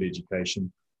advice and good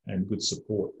education and good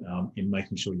support in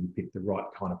making sure you pick the right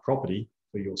kind of property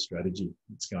for your strategy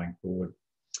that's going forward.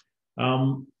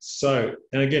 And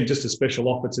again, just a special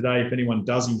offer today. If anyone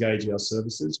does engage our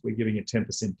services, we're giving a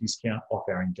 10% discount off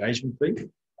our engagement fee.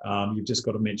 You've just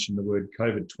got to mention the word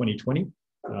COVID 2020.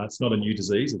 It's not a new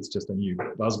disease. It's just a new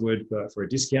buzzword for a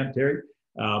discount, Terry.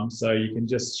 So you can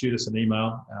just shoot us an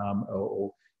email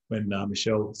or when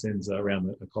Michelle sends around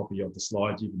a copy of the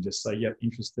slides, you can just say, yep,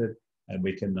 interested, and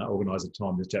we can organise a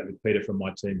time to chat with Peter from my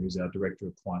team, who's our Director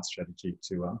of Client Strategy,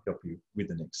 to help you with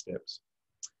the next steps.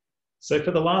 So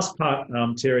for the last part,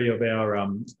 Terry, of our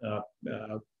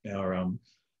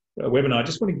webinar, I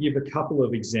just want to give a couple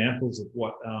of examples of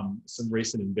what some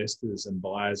recent investors and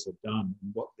buyers have done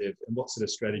and what sort of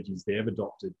strategies they've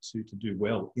adopted to do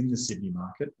well in the Sydney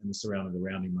market and the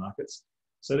surrounding markets.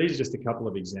 So these are just a couple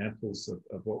of examples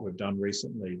of what we've done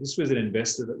recently. This was an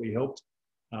investor that we helped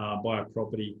buy a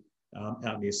property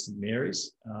out near St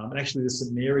Mary's. And actually the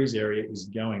St Mary's area is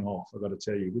going off, I've got to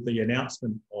tell you, with the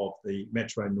announcement of the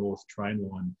Metro North train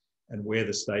line and where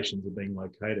the stations are being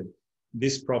located.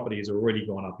 This property has already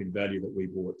gone up in value that we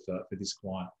bought for this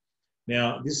client.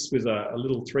 Now, this was a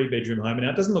little 3-bedroom home. Now,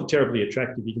 it doesn't look terribly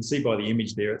attractive. You can see by the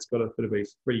image there, it's got a bit of a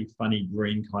pretty funny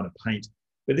green kind of paint.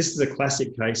 But this is a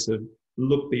classic case of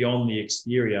look beyond the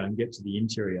exterior and get to the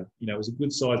interior. You know, it was a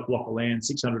good sized block of land,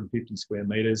 650 square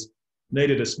metres,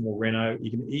 needed a small reno.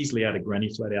 You can easily add a granny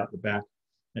flat out the back.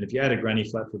 And if you add a granny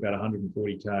flat for about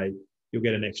 140K, you'll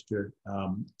get an extra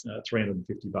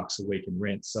 $350 a week in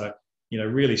rent. So, you know,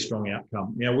 really strong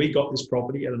outcome. Now, we got this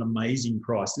property at an amazing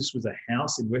price. This was a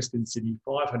house in Western Sydney,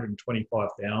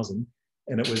 $525,000.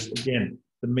 And it was, again,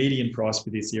 the median price for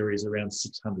this area is around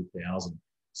 $600,000.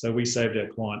 So we saved our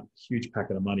client a huge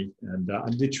packet of money. And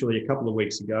literally a couple of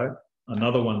weeks ago,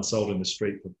 another one sold in the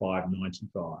street for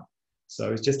 $595.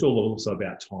 So it's just also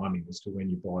about timing as to when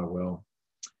you buy well.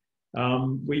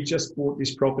 We just bought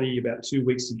this property about 2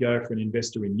 weeks ago for an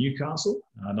investor in Newcastle,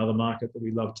 another market that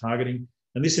we love targeting.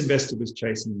 And this investor was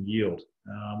chasing yield.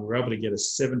 We were able to get a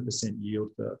 7%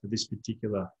 yield for this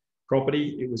particular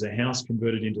property. It was a house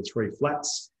converted into 3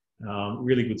 flats,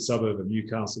 really good suburb of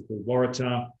Newcastle called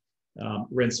Waratah.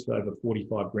 Rents for over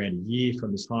 45 grand a year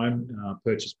from this home,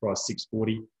 purchase price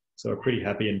 640. So a pretty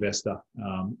happy investor.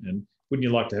 And wouldn't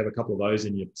you like to have a couple of those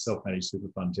in your self-managed super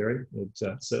fund, Terry?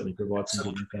 It certainly provides some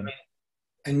good income.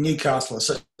 And Newcastle is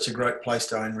such a great place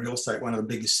to own real estate, one of the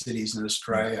biggest cities in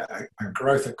Australia, a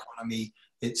growth economy.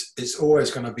 It's always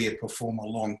going to be a performer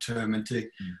long term, and to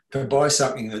buy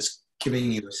something that's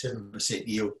giving you a 7%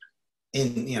 yield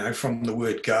from the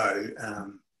word go.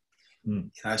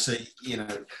 So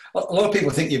a lot of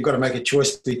people think you've got to make a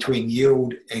choice between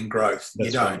yield and growth. That's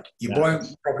you don't. Right. You buy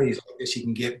properties like this, you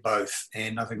can get both,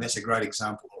 and I think that's a great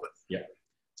example of it. Yeah.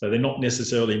 So they're not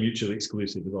necessarily mutually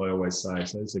exclusive, as I always say.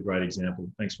 So it's a great example.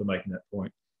 Thanks for making that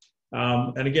point.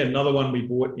 And again, another one we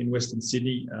bought in Western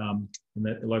Sydney, in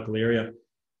that local area.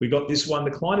 We got this one.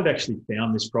 The client had actually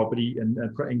found this property and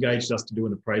engaged us to do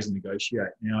an appraise and negotiate.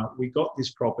 Now, we got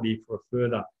this property for a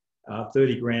further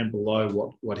 30 grand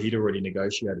below what he'd already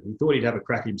negotiated. He thought he'd have a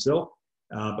crack himself,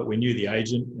 but we knew the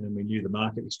agent and we knew the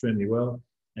market extremely well.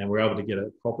 And we were able to get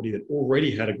a property that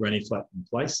already had a granny flat in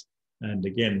place. And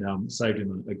again, saved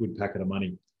him a good packet of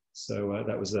money. So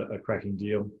that was a cracking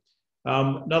deal.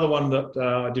 Another one that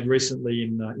I did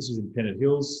recently, this was in Pennant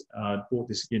Hills. Bought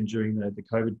this again during the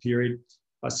COVID period.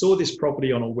 I saw this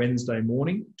property on a Wednesday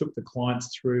morning, took the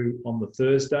clients through on the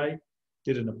Thursday,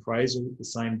 did an appraisal the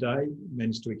same day,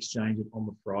 managed to exchange it on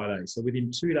the Friday. So within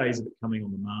 2 days of it coming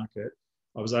on the market,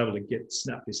 I was able to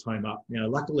snap this home up. Now,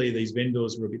 luckily, these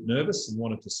vendors were a bit nervous and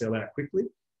wanted to sell out quickly.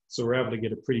 So we're able to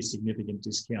get a pretty significant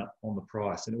discount on the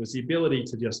price. And it was the ability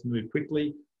to just move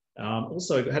quickly.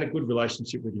 Also had a good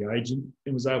relationship with the agent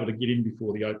and was able to get in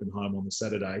before the open home on the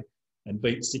Saturday and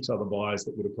beat 6 other buyers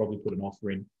that would have probably put an offer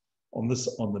in on the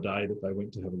day that they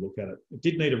went to have a look at it. It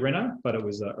did need a reno, but it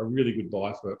was a really good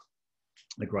buy for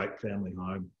a great family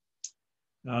home.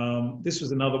 This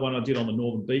was another one I did on the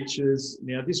Northern Beaches.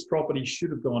 Now, this property should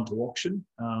have gone to auction,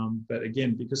 but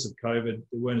again, because of COVID,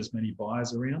 there weren't as many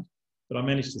buyers around. But I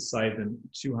managed to save them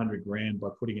 200 grand by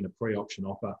putting in a pre-auction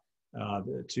offer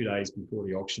 2 days before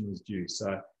the auction was due.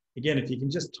 So again, if you can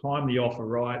just time the offer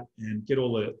right and get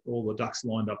all the ducks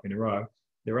lined up in a row,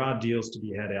 there are deals to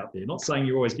be had out there. Not saying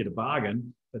you always get a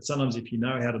bargain, but sometimes if you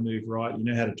know how to move right, you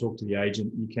know how to talk to the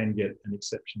agent, you can get an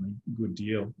exceptionally good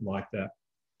deal like that.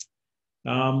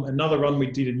 Another one we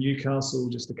did in Newcastle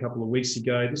just a couple of weeks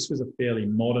ago. This was a fairly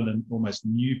modern and almost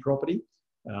new property.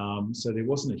 So there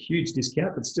wasn't a huge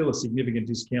discount, but still a significant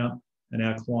discount. and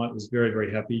our client was very,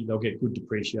 very happy. They'll get good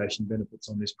depreciation benefits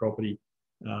on this property.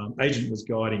 Agent was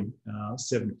guiding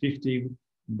 750.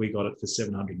 We got it for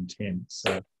 710.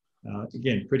 So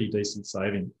again, pretty decent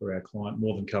saving for our client,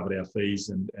 more than covered our fees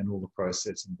and all the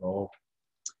process involved.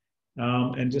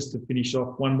 And just to finish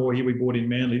off, one more here we bought in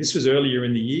Manly. This was earlier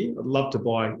in the year. I'd love to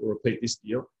buy or repeat this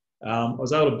deal. I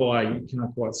was able to buy, you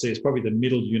can't quite see, it's probably the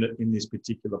middle unit in this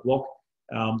particular block.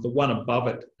 The one above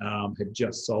it had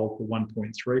just sold for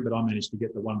 1.3, but I managed to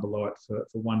get the one below it for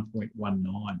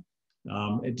 1.19.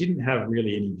 It didn't have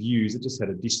really any views. It just had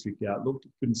a district outlook.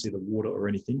 You couldn't see the water or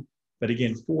anything. But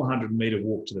again, 400-metre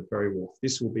walk to the ferry wharf.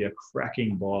 This will be a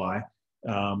cracking buy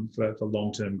for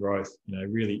long-term growth. You know,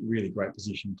 really, really great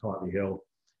position, tightly held.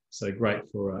 So great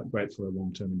for a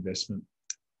long-term investment.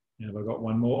 And have I got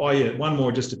one more? Oh yeah, one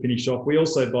more just to finish off. We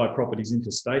also buy properties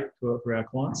interstate for our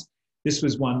clients. This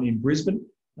was one in Brisbane.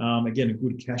 Again, a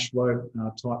good cash flow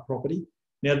type property.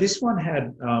 Now this one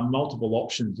had multiple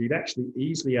options. You'd actually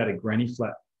easily add a granny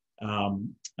flat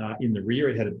in the rear.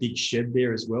 It had a big shed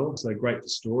there as well, so great for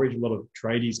storage. A lot of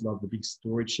tradies love the big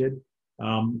storage shed.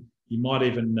 You might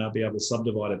even be able to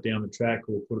subdivide it down the track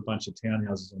or put a bunch of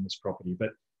townhouses on this property. But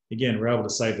again, we're able to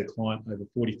save the client over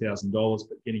 $40,000,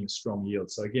 but getting a strong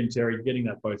yield. So again, Terry, getting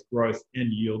that both growth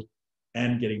and yield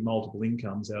and getting multiple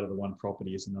incomes out of the one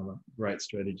property is another great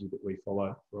strategy that we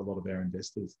follow for a lot of our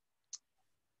investors.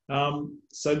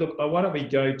 So look, why don't we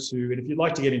go to, and if you'd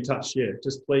like to get in touch, yeah,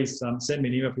 just please send me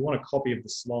an email. If you want a copy of the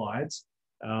slides,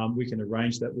 we can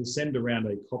arrange that. We'll send around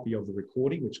a copy of the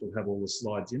recording, which will have all the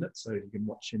slides in it, so you can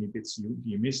watch any bits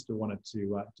you missed or wanted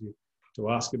to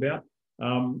ask about.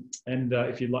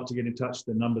 If you'd like to get in touch,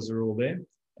 the numbers are all there.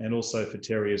 And also for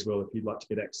Terry as well, if you'd like to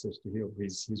get access to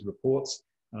his reports,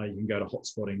 you can go to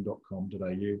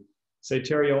hotspotting.com.au. So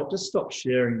Terry, I'll just stop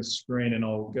sharing the screen and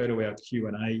I'll go to our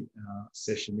Q&A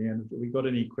session now. Have we got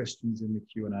any questions in the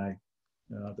Q&A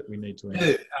that we need to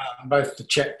answer? Both the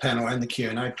chat panel and the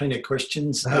Q&A, plenty of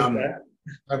questions. Okay.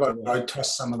 I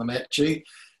toss some of them at you.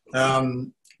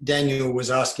 Daniel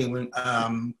was asking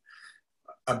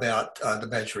about the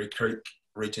Badgery Creek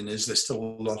region. Is there still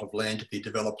a lot of land to be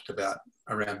developed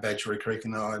around Badgery Creek?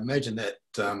 And I imagine that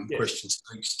question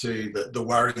speaks to the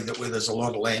worry that where there's a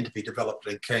lot of land to be developed,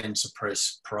 it can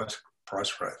suppress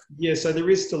price growth. Yeah, so there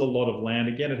is still a lot of land.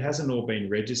 Again, it hasn't all been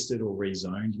registered or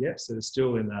rezoned yet, so it's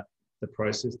still in the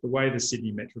process. The way the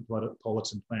Sydney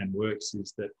Metropolitan Plan works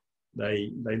is that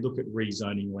they look at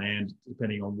rezoning land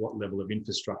depending on what level of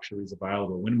infrastructure is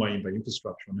available. When by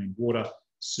infrastructure, I mean water,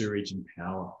 sewage and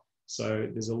power. So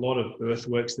there's a lot of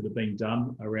earthworks that are being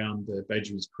done around the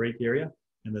Badgerys Creek area,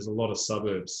 and there's a lot of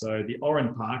suburbs. So the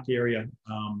Oran Park area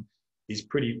is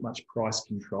pretty much price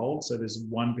controlled. So there's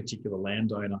one particular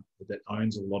landowner that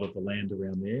owns a lot of the land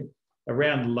around there.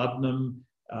 Around Luddenham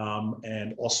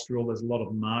and Austral, there's a lot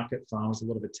of market farmers, a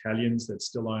lot of Italians that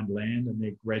still own land, and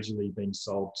they're gradually being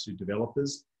sold to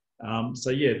developers. So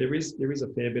yeah, there is a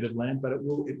fair bit of land, but it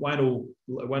won't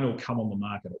all come on the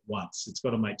market at once. It's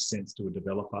got to make sense to a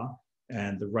developer,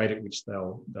 and the rate at which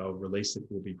they'll release it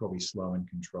will be probably slow and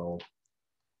controlled.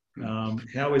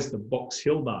 How is the Box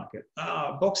Hill market?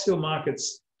 Box Hill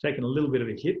market's taken a little bit of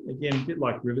a hit. Again, a bit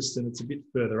like Riverstone, it's a bit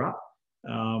further up.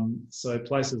 So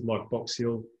places like Box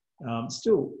Hill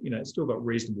still got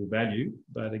reasonable value,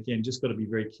 but again, just got to be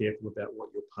very careful about what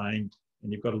you're paying.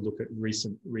 And you've got to look at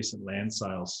recent land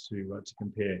sales to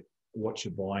compare what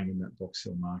you're buying in that Box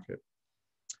Hill market.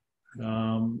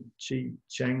 Chi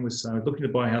Chang was looking to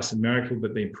buy a house in Marrickville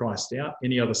but being priced out.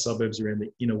 Any other suburbs around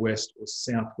the inner west or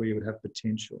south where you would have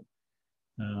potential?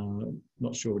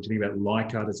 Not sure what you think about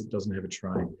Leichhardt, as it doesn't have a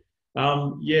train.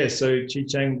 Yeah, so Chi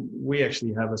Chang, we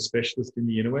actually have a specialist in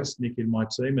the inner west, Nick in my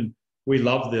team, and we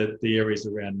love the areas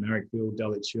around Marrickville,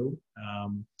 Dulwich Hill.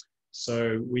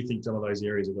 So we think some of those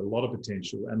areas have got a lot of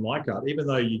potential. And Leichhardt, even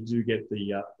though you do get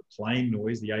the plane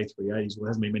noise, the A380s, well, there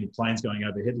hasn't been many planes going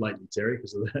overhead lately, Terry,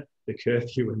 because of the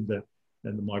curfew and the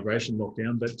migration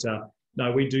lockdown. But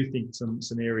no, we do think some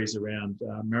areas around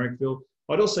Marrickville.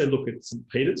 I'd also look at St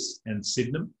Peters and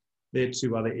Sydenham. They're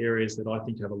two other areas that I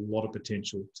think have a lot of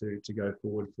potential to go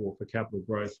forward for capital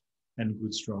growth and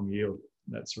good strong yield.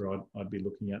 That's where I'd be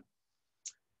looking at.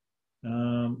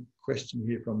 Question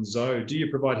here from Zoe. Do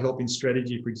you provide help in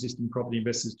strategy for existing property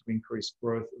investors to increase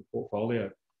growth of portfolio?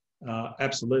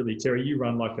 Absolutely. Terry, you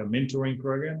run like a mentoring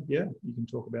program. Yeah, you can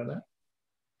talk about that.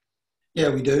 Yeah,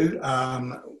 we do.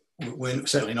 We're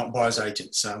certainly not buyers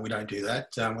agents. We don't do that.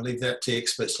 We leave that to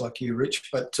experts like you, Rich.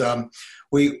 But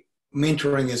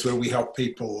mentoring is where we help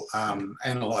people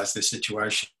analyse their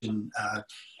situation,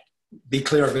 be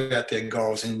clear about their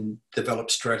goals and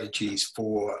develop strategies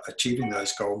for achieving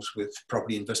those goals with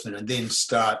property investment, and then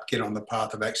get on the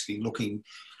path of actually looking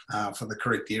for the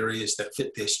correct areas that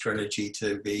fit their strategy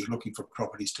to be looking for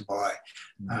properties to buy.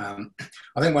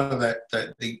 I think one of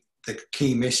the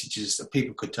key messages that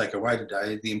people could take away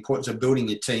today, the importance of building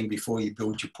your team before you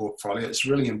build your portfolio. It's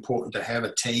really important to have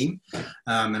a team,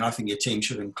 and I think your team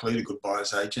should include a good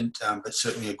buyer's agent, but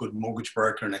certainly a good mortgage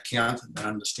broker and accountant that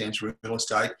understands real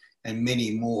estate, and many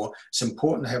more. It's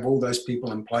important to have all those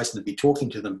people in place and to be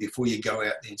talking to them before you go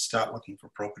out there and start looking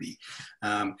for property.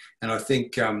 And I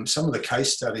think some of the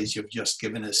case studies you've just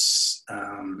given us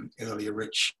earlier,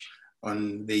 Rich,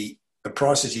 on the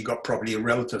prices you got property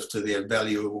relative to their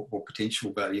value or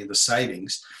potential value, the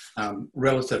savings,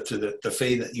 relative to the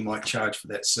fee that you might charge for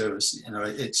that service. You know,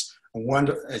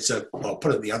 I'll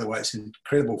put it the other way, it's an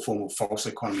incredible form of false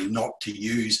economy not to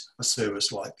use a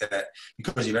service like that,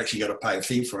 because you've actually got to pay a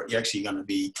fee for it. You're actually going to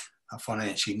be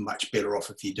financially much better off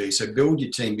if you do. So build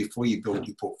your team before you build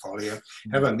your portfolio.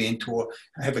 Have a mentor,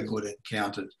 have a good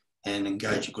accountant, and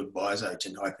engage a good buyer's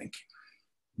agent, I think.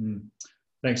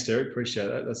 Thanks, Terry. Appreciate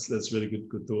that. That's really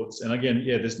good thoughts. And again,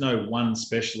 yeah, there's no one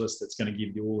specialist that's going to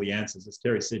give you all the answers. As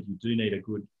Terry said, you do need a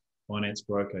good finance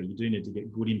broker. You do need to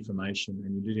get good information,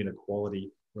 and you do need a quality,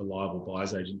 reliable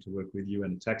buyer's agent to work with you,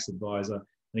 and a tax advisor.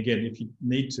 And again, if you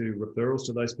need to referrals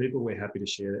to those people, we're happy to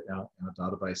share our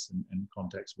database and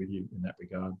contacts with you in that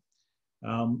regard.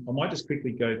 I might just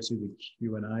quickly go to the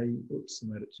Q&A. Oops,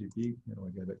 I made it too big. How do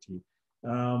I go back to you?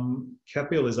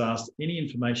 Capil has asked, any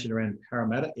information around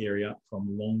Parramatta area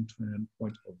from long-term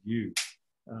point of view?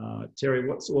 Terry,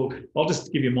 I'll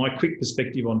just give you my quick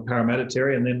perspective on Parramatta,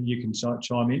 Terry, and then you can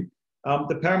chime in.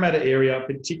 The Parramatta area,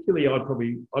 particularly,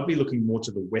 I'd be looking more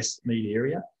to the Westmead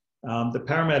area. The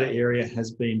Parramatta area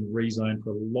has been rezoned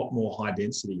for a lot more high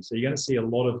density. So you're going to see a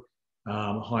lot of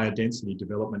higher density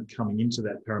development coming into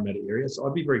that Parramatta area. So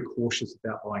I'd be very cautious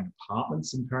about buying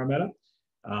apartments in Parramatta.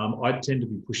 I tend to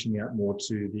be pushing out more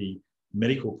to the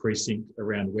medical precinct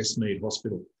around Westmead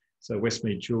Hospital. So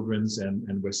Westmead Children's and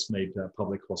Westmead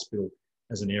Public Hospital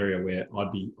as an area where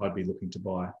I'd be looking to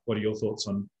buy. What are your thoughts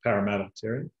on Parramatta,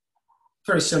 Terry?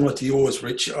 Very similar to yours,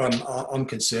 Rich. I'm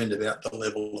concerned about the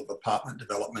level of apartment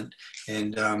development,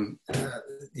 and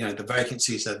the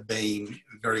vacancies have been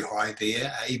very high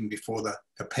there, even before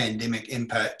the pandemic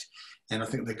impact, and I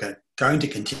think they're going to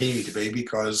continue to be,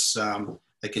 because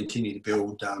they continue to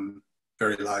build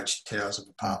very large towers of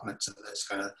apartments, and that's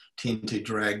going to tend to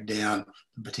drag down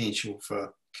the potential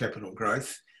for capital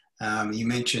growth. You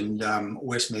mentioned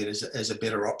Westmead as a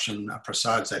better option.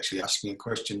 Prasad's actually asking a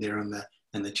question there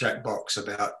in the chat box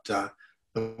about the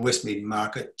Westmead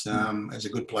market as a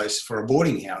good place for a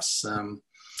boarding house.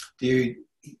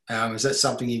 Is that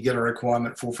something you get a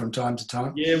requirement for from time to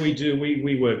time? Yeah, we do.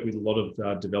 We work with a lot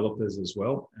of developers as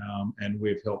well, and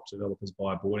we've helped developers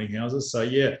buy boarding houses. So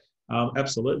yeah,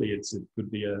 absolutely, it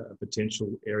could be a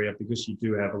potential area, because you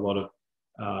do have a lot of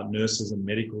nurses and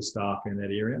medical staff in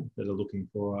that area that are looking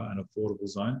for an affordable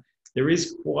zone. There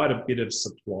is quite a bit of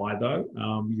supply though.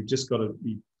 You've just got to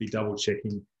be double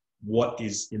checking what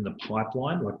is in the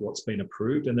pipeline, like what's been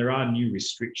approved, and there are new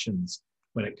restrictions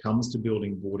when it comes to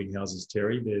building boarding houses,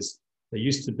 Terry. They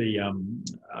used to be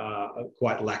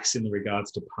quite lax in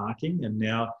regards to parking, and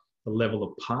now the level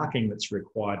of parking that's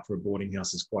required for a boarding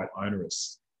house is quite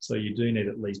onerous. So you do need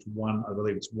at least one, I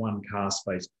believe it's one car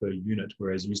space per unit,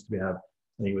 whereas used to have,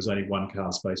 I think it was only one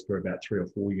car space per about 3 or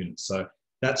 4 units. So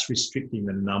that's restricting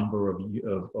the number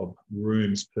of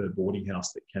rooms per boarding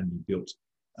house that can be built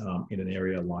in an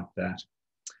area like that.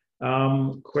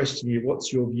 Question here,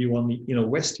 what's your view on the inner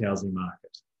west housing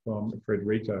market, from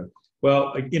Frederico?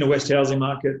 Well, inner west housing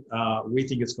market, we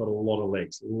think it's got a lot of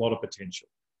legs, a lot of potential.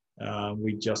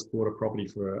 We just bought a property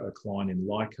for a client in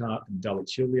Leichhardt and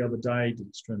Dulwich Hill the other day, did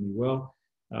extremely well.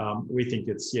 We think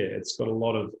it's got a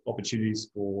lot of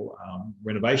opportunities for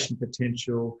renovation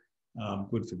potential,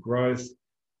 good for growth.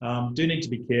 Do need to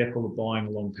be careful of buying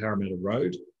along Parramatta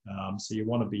Road. So you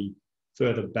want to be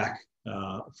further back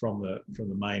from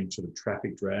the main sort of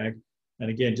traffic drag,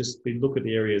 and again, just look at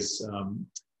the areas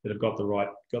that have got the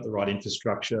right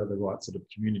infrastructure, the right sort of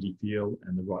community feel,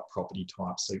 and the right property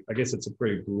type. So I guess it's a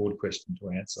pretty broad question to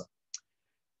answer.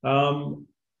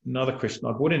 Another question: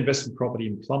 I bought an investment property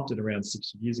in Plumpton around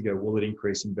 6 years ago. Will it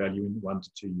increase in value in 1 to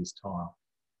 2 years' time?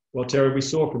 Well, Terry, we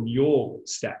saw from your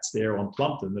stats there on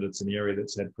Plumpton that it's an area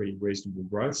that's had pretty reasonable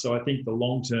growth. So I think the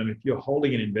long term, if you're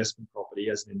holding an investment property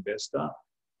as an investor,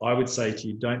 I would say to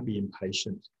you, don't be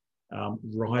impatient.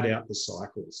 Ride out the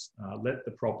cycles. Let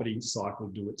the property cycle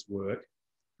do its work.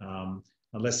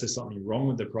 Unless there's something wrong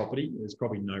with the property, there's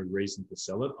probably no reason to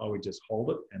sell it. I would just hold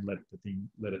it and let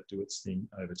it do its thing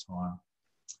over time.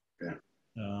 Yeah.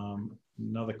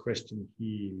 Another question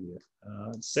here.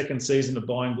 Second season of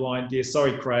Buying Blind. Yeah,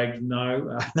 sorry, Craig.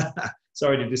 No,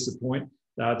 sorry to disappoint.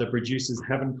 The producers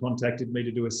haven't contacted me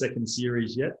to do a second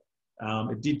series yet.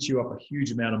 It did chew up a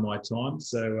huge amount of my time,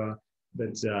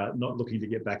 but not looking to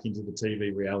get back into the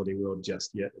TV reality world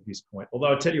just yet at this point. Although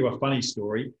I'll tell you a funny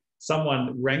story.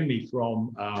 Someone rang me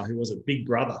from, who was a Big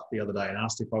Brother the other day and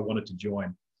asked if I wanted to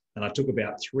join. And I took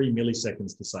about 3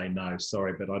 milliseconds to say no,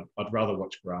 sorry, but I'd rather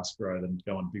watch grass grow than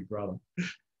go on Big Brother.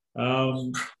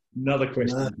 Another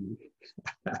question.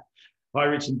 Hi,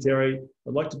 Rich and Terry.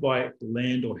 I'd like to buy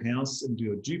land or house and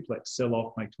do a duplex, sell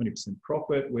off, make 20%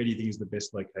 profit. Where do you think is the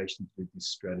best location to do this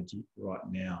strategy right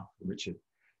now, Richard?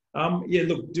 Yeah,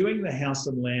 look, doing the house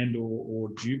and land or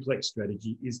duplex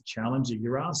strategy is challenging.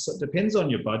 It depends on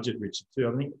your budget, Richard, too.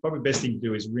 I think probably the best thing to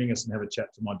do is ring us and have a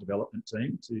chat to my development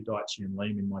team, to Daichi and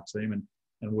Liam in my team,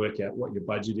 and work out what your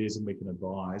budget is, and we can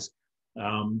advise.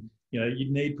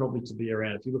 You need probably to be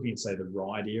around, if you're looking at, say, the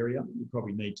Ryde area, you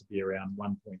probably need to be around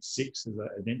 1.6 as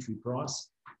an entry price.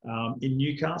 In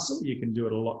Newcastle, you can do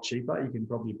it a lot cheaper. You can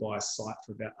probably buy a site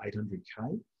for about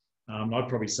 800K. I'd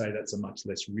probably say that's a much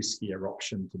less riskier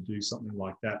option to do something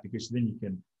like that, because then you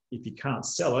can, if you can't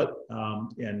sell it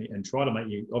and try to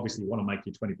you obviously want to make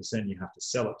your 20%, you have to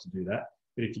sell it to do that.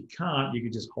 But if you can't, you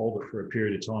could just hold it for a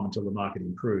period of time until the market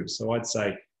improves. So I'd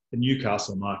say the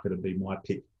Newcastle market would be my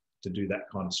pick to do that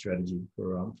kind of strategy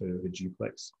for the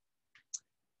duplex.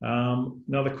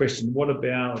 Another question,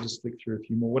 I'll just flick through a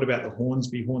few more. What about the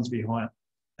Hornsby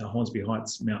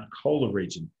Heights, Mount Colah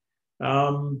region?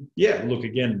 Yeah, look,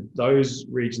 again, those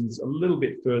regions a little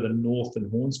bit further north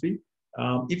than Hornsby.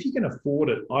 If you can afford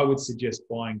it, I would suggest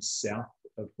buying south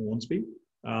of Hornsby.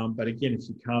 But again, if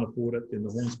you can't afford it, then the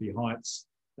Hornsby Heights,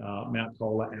 Mount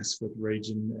Colah, Asquith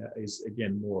region is,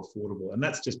 again, more affordable. And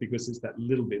that's just because it's that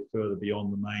little bit further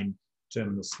beyond the main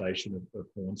terminal station of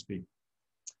Hornsby.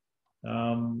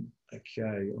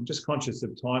 Okay, I'm just conscious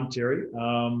of time, Terry.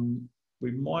 We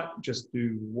might just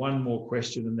do one more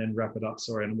question and then wrap it up.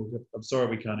 Sorry, and I'm sorry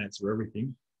we can't answer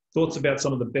everything. Thoughts about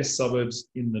some of the best suburbs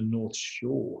in the North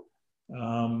Shore?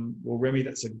 Well, Remy,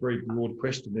 that's a very broad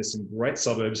question. There's some great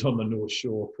suburbs on the North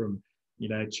Shore, from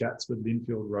Chatswood,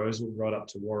 Linfield, Roseville, right up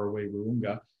to Warrawee,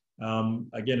 Warunga.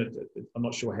 Again, I'm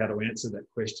not sure how to answer that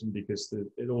question, because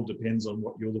it all depends on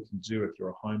what you're looking to do. If you're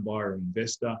a home buyer or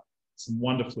investor, some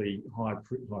wonderfully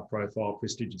high-profile,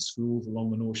 prestigious schools along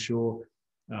the North Shore.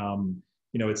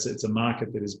 It's a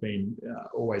market that has been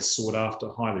always sought after,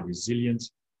 highly resilient,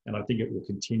 and I think it will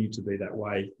continue to be that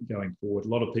way going forward. A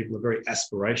lot of people are very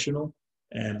aspirational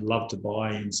and love to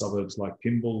buy in suburbs like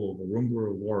Pymble or Warunga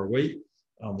or Warrawee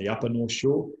on the upper North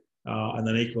Shore. And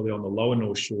then equally on the lower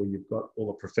North Shore, you've got all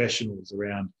the professionals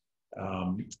around,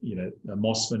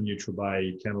 Mossman, Neutral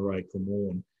Bay, Camaray,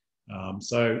 Cremorne.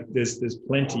 So there's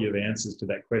plenty of answers to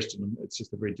that question. It's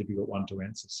just a very difficult one to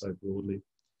answer so broadly.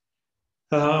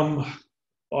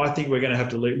 I think we're going to have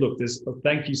to leave. Look,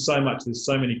 thank you so much. There's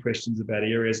so many questions about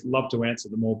areas. Love to answer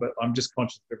them all, but I'm just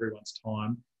conscious of everyone's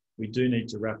time. We do need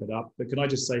to wrap it up. But can I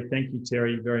just say thank you,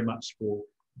 Terry, very much for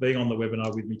being on the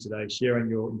webinar with me today, sharing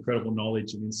your incredible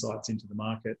knowledge and insights into the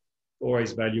market.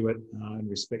 Always value it and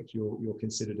respect your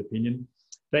considered opinion.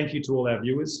 Thank you to all our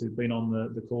viewers who've been on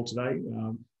the call today.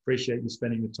 Appreciate you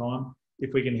spending the time.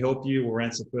 If we can help you or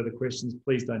answer further questions,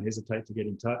 please don't hesitate to get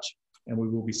in touch, and we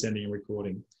will be sending a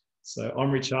recording. So I'm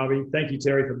Rich Harvey. Thank you,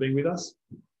 Terry, for being with us.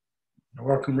 You're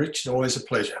welcome, Rich. Always a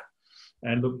pleasure.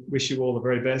 And look, wish you all the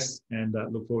very best, and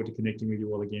look forward to connecting with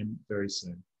you all again very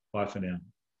soon. Bye for now.